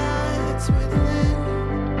 and that's within.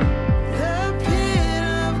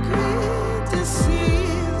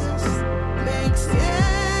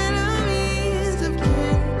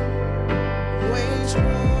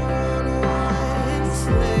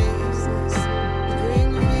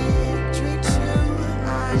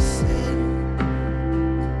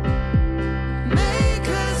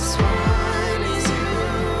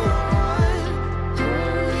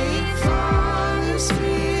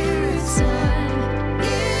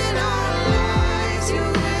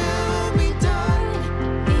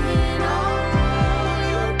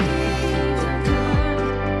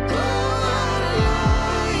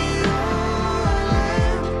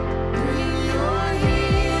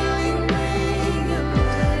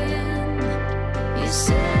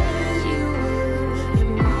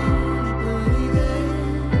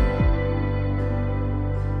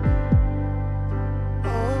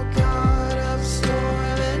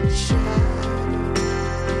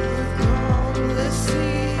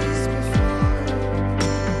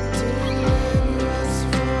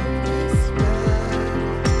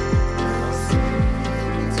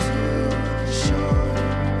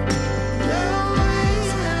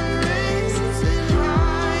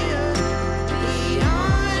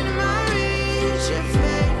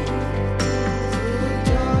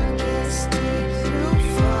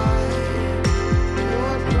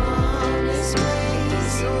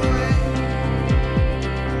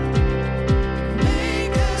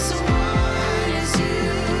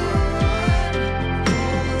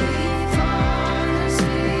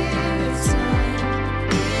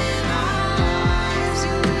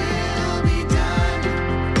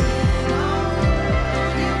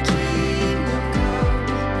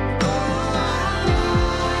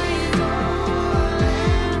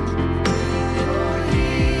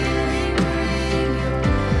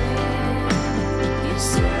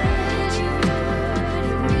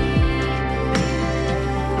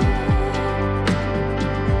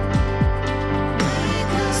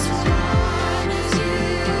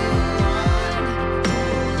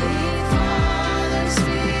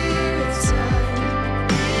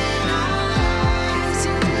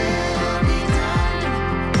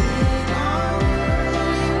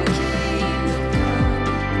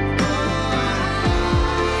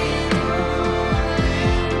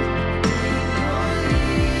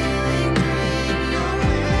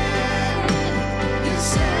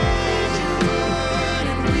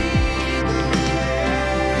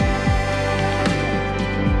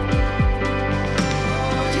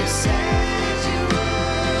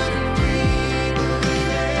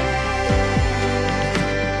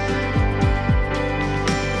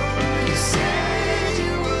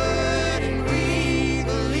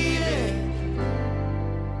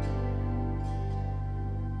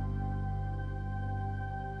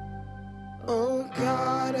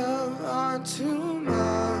 about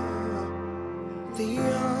tomorrow, the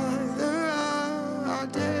author of our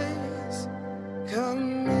days.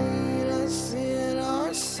 Come meet us in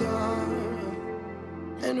our sorrow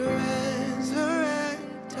and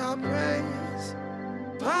resurrect our praise.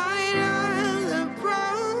 Bind up the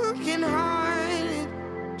broken hearted,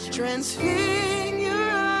 transfigure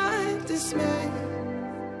our dismay.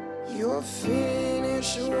 You'll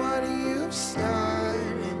finish what you've started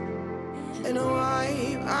and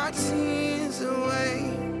wipe our tears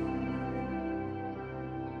away.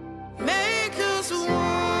 Make us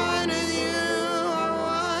one as you are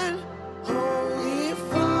one, Holy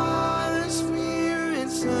Father, Spirit,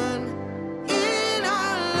 Son. In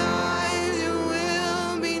our lives your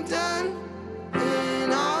will be done.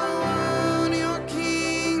 In our world your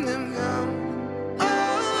kingdom come. Oh,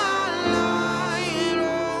 our Lion,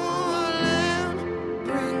 oh, our Lamb,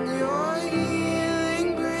 bring your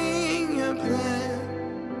healing, bring your plan.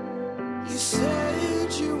 You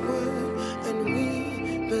said you would, and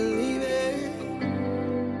we believe it.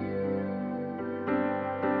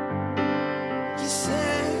 You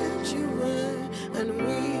said you would, and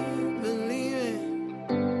we believe it.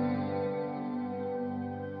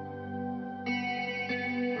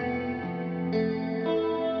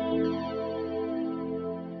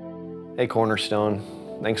 Hey Cornerstone,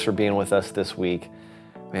 thanks for being with us this week.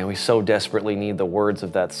 Man, we so desperately need the words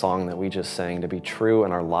of that song that we just sang to be true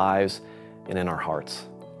in our lives and in our hearts.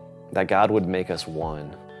 That God would make us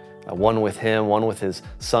one. One with Him, one with His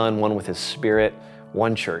Son, one with His Spirit,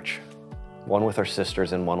 one church, one with our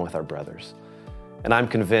sisters and one with our brothers. And I'm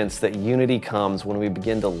convinced that unity comes when we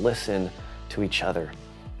begin to listen to each other,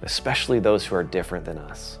 especially those who are different than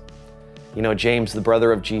us. You know, James, the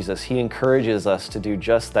brother of Jesus, he encourages us to do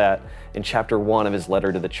just that in chapter 1 of his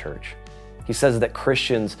letter to the church. He says that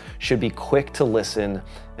Christians should be quick to listen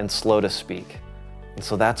and slow to speak. And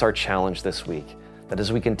so that's our challenge this week, that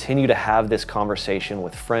as we continue to have this conversation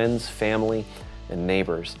with friends, family, and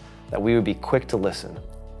neighbors, that we would be quick to listen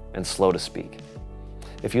and slow to speak.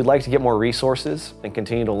 If you'd like to get more resources and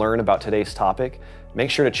continue to learn about today's topic, make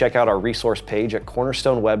sure to check out our resource page at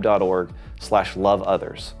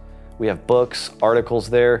cornerstoneweb.org/loveothers. We have books, articles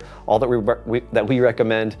there, all that we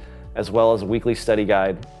recommend, as well as a weekly study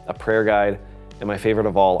guide, a prayer guide, and my favorite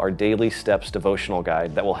of all, our Daily Steps devotional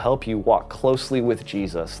guide that will help you walk closely with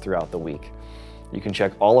Jesus throughout the week. You can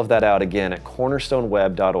check all of that out again at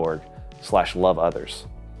cornerstoneweb.org/loveothers.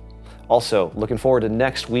 Also, looking forward to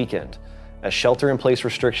next weekend. As shelter-in-place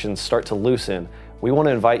restrictions start to loosen, we want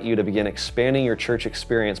to invite you to begin expanding your church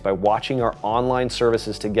experience by watching our online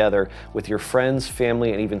services together with your friends,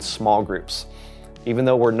 family, and even small groups. Even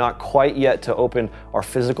though we're not quite yet to open our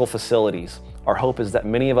physical facilities, our hope is that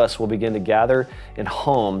many of us will begin to gather in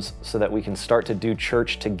homes so that we can start to do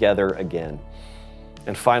church together again.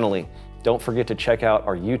 And finally, don't forget to check out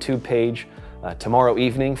our YouTube page tomorrow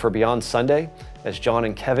evening for Beyond Sunday as John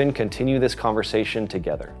and Kevin continue this conversation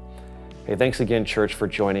together. Hey, thanks again, church, for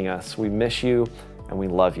joining us. We miss you and we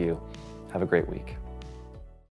love you. Have a great week.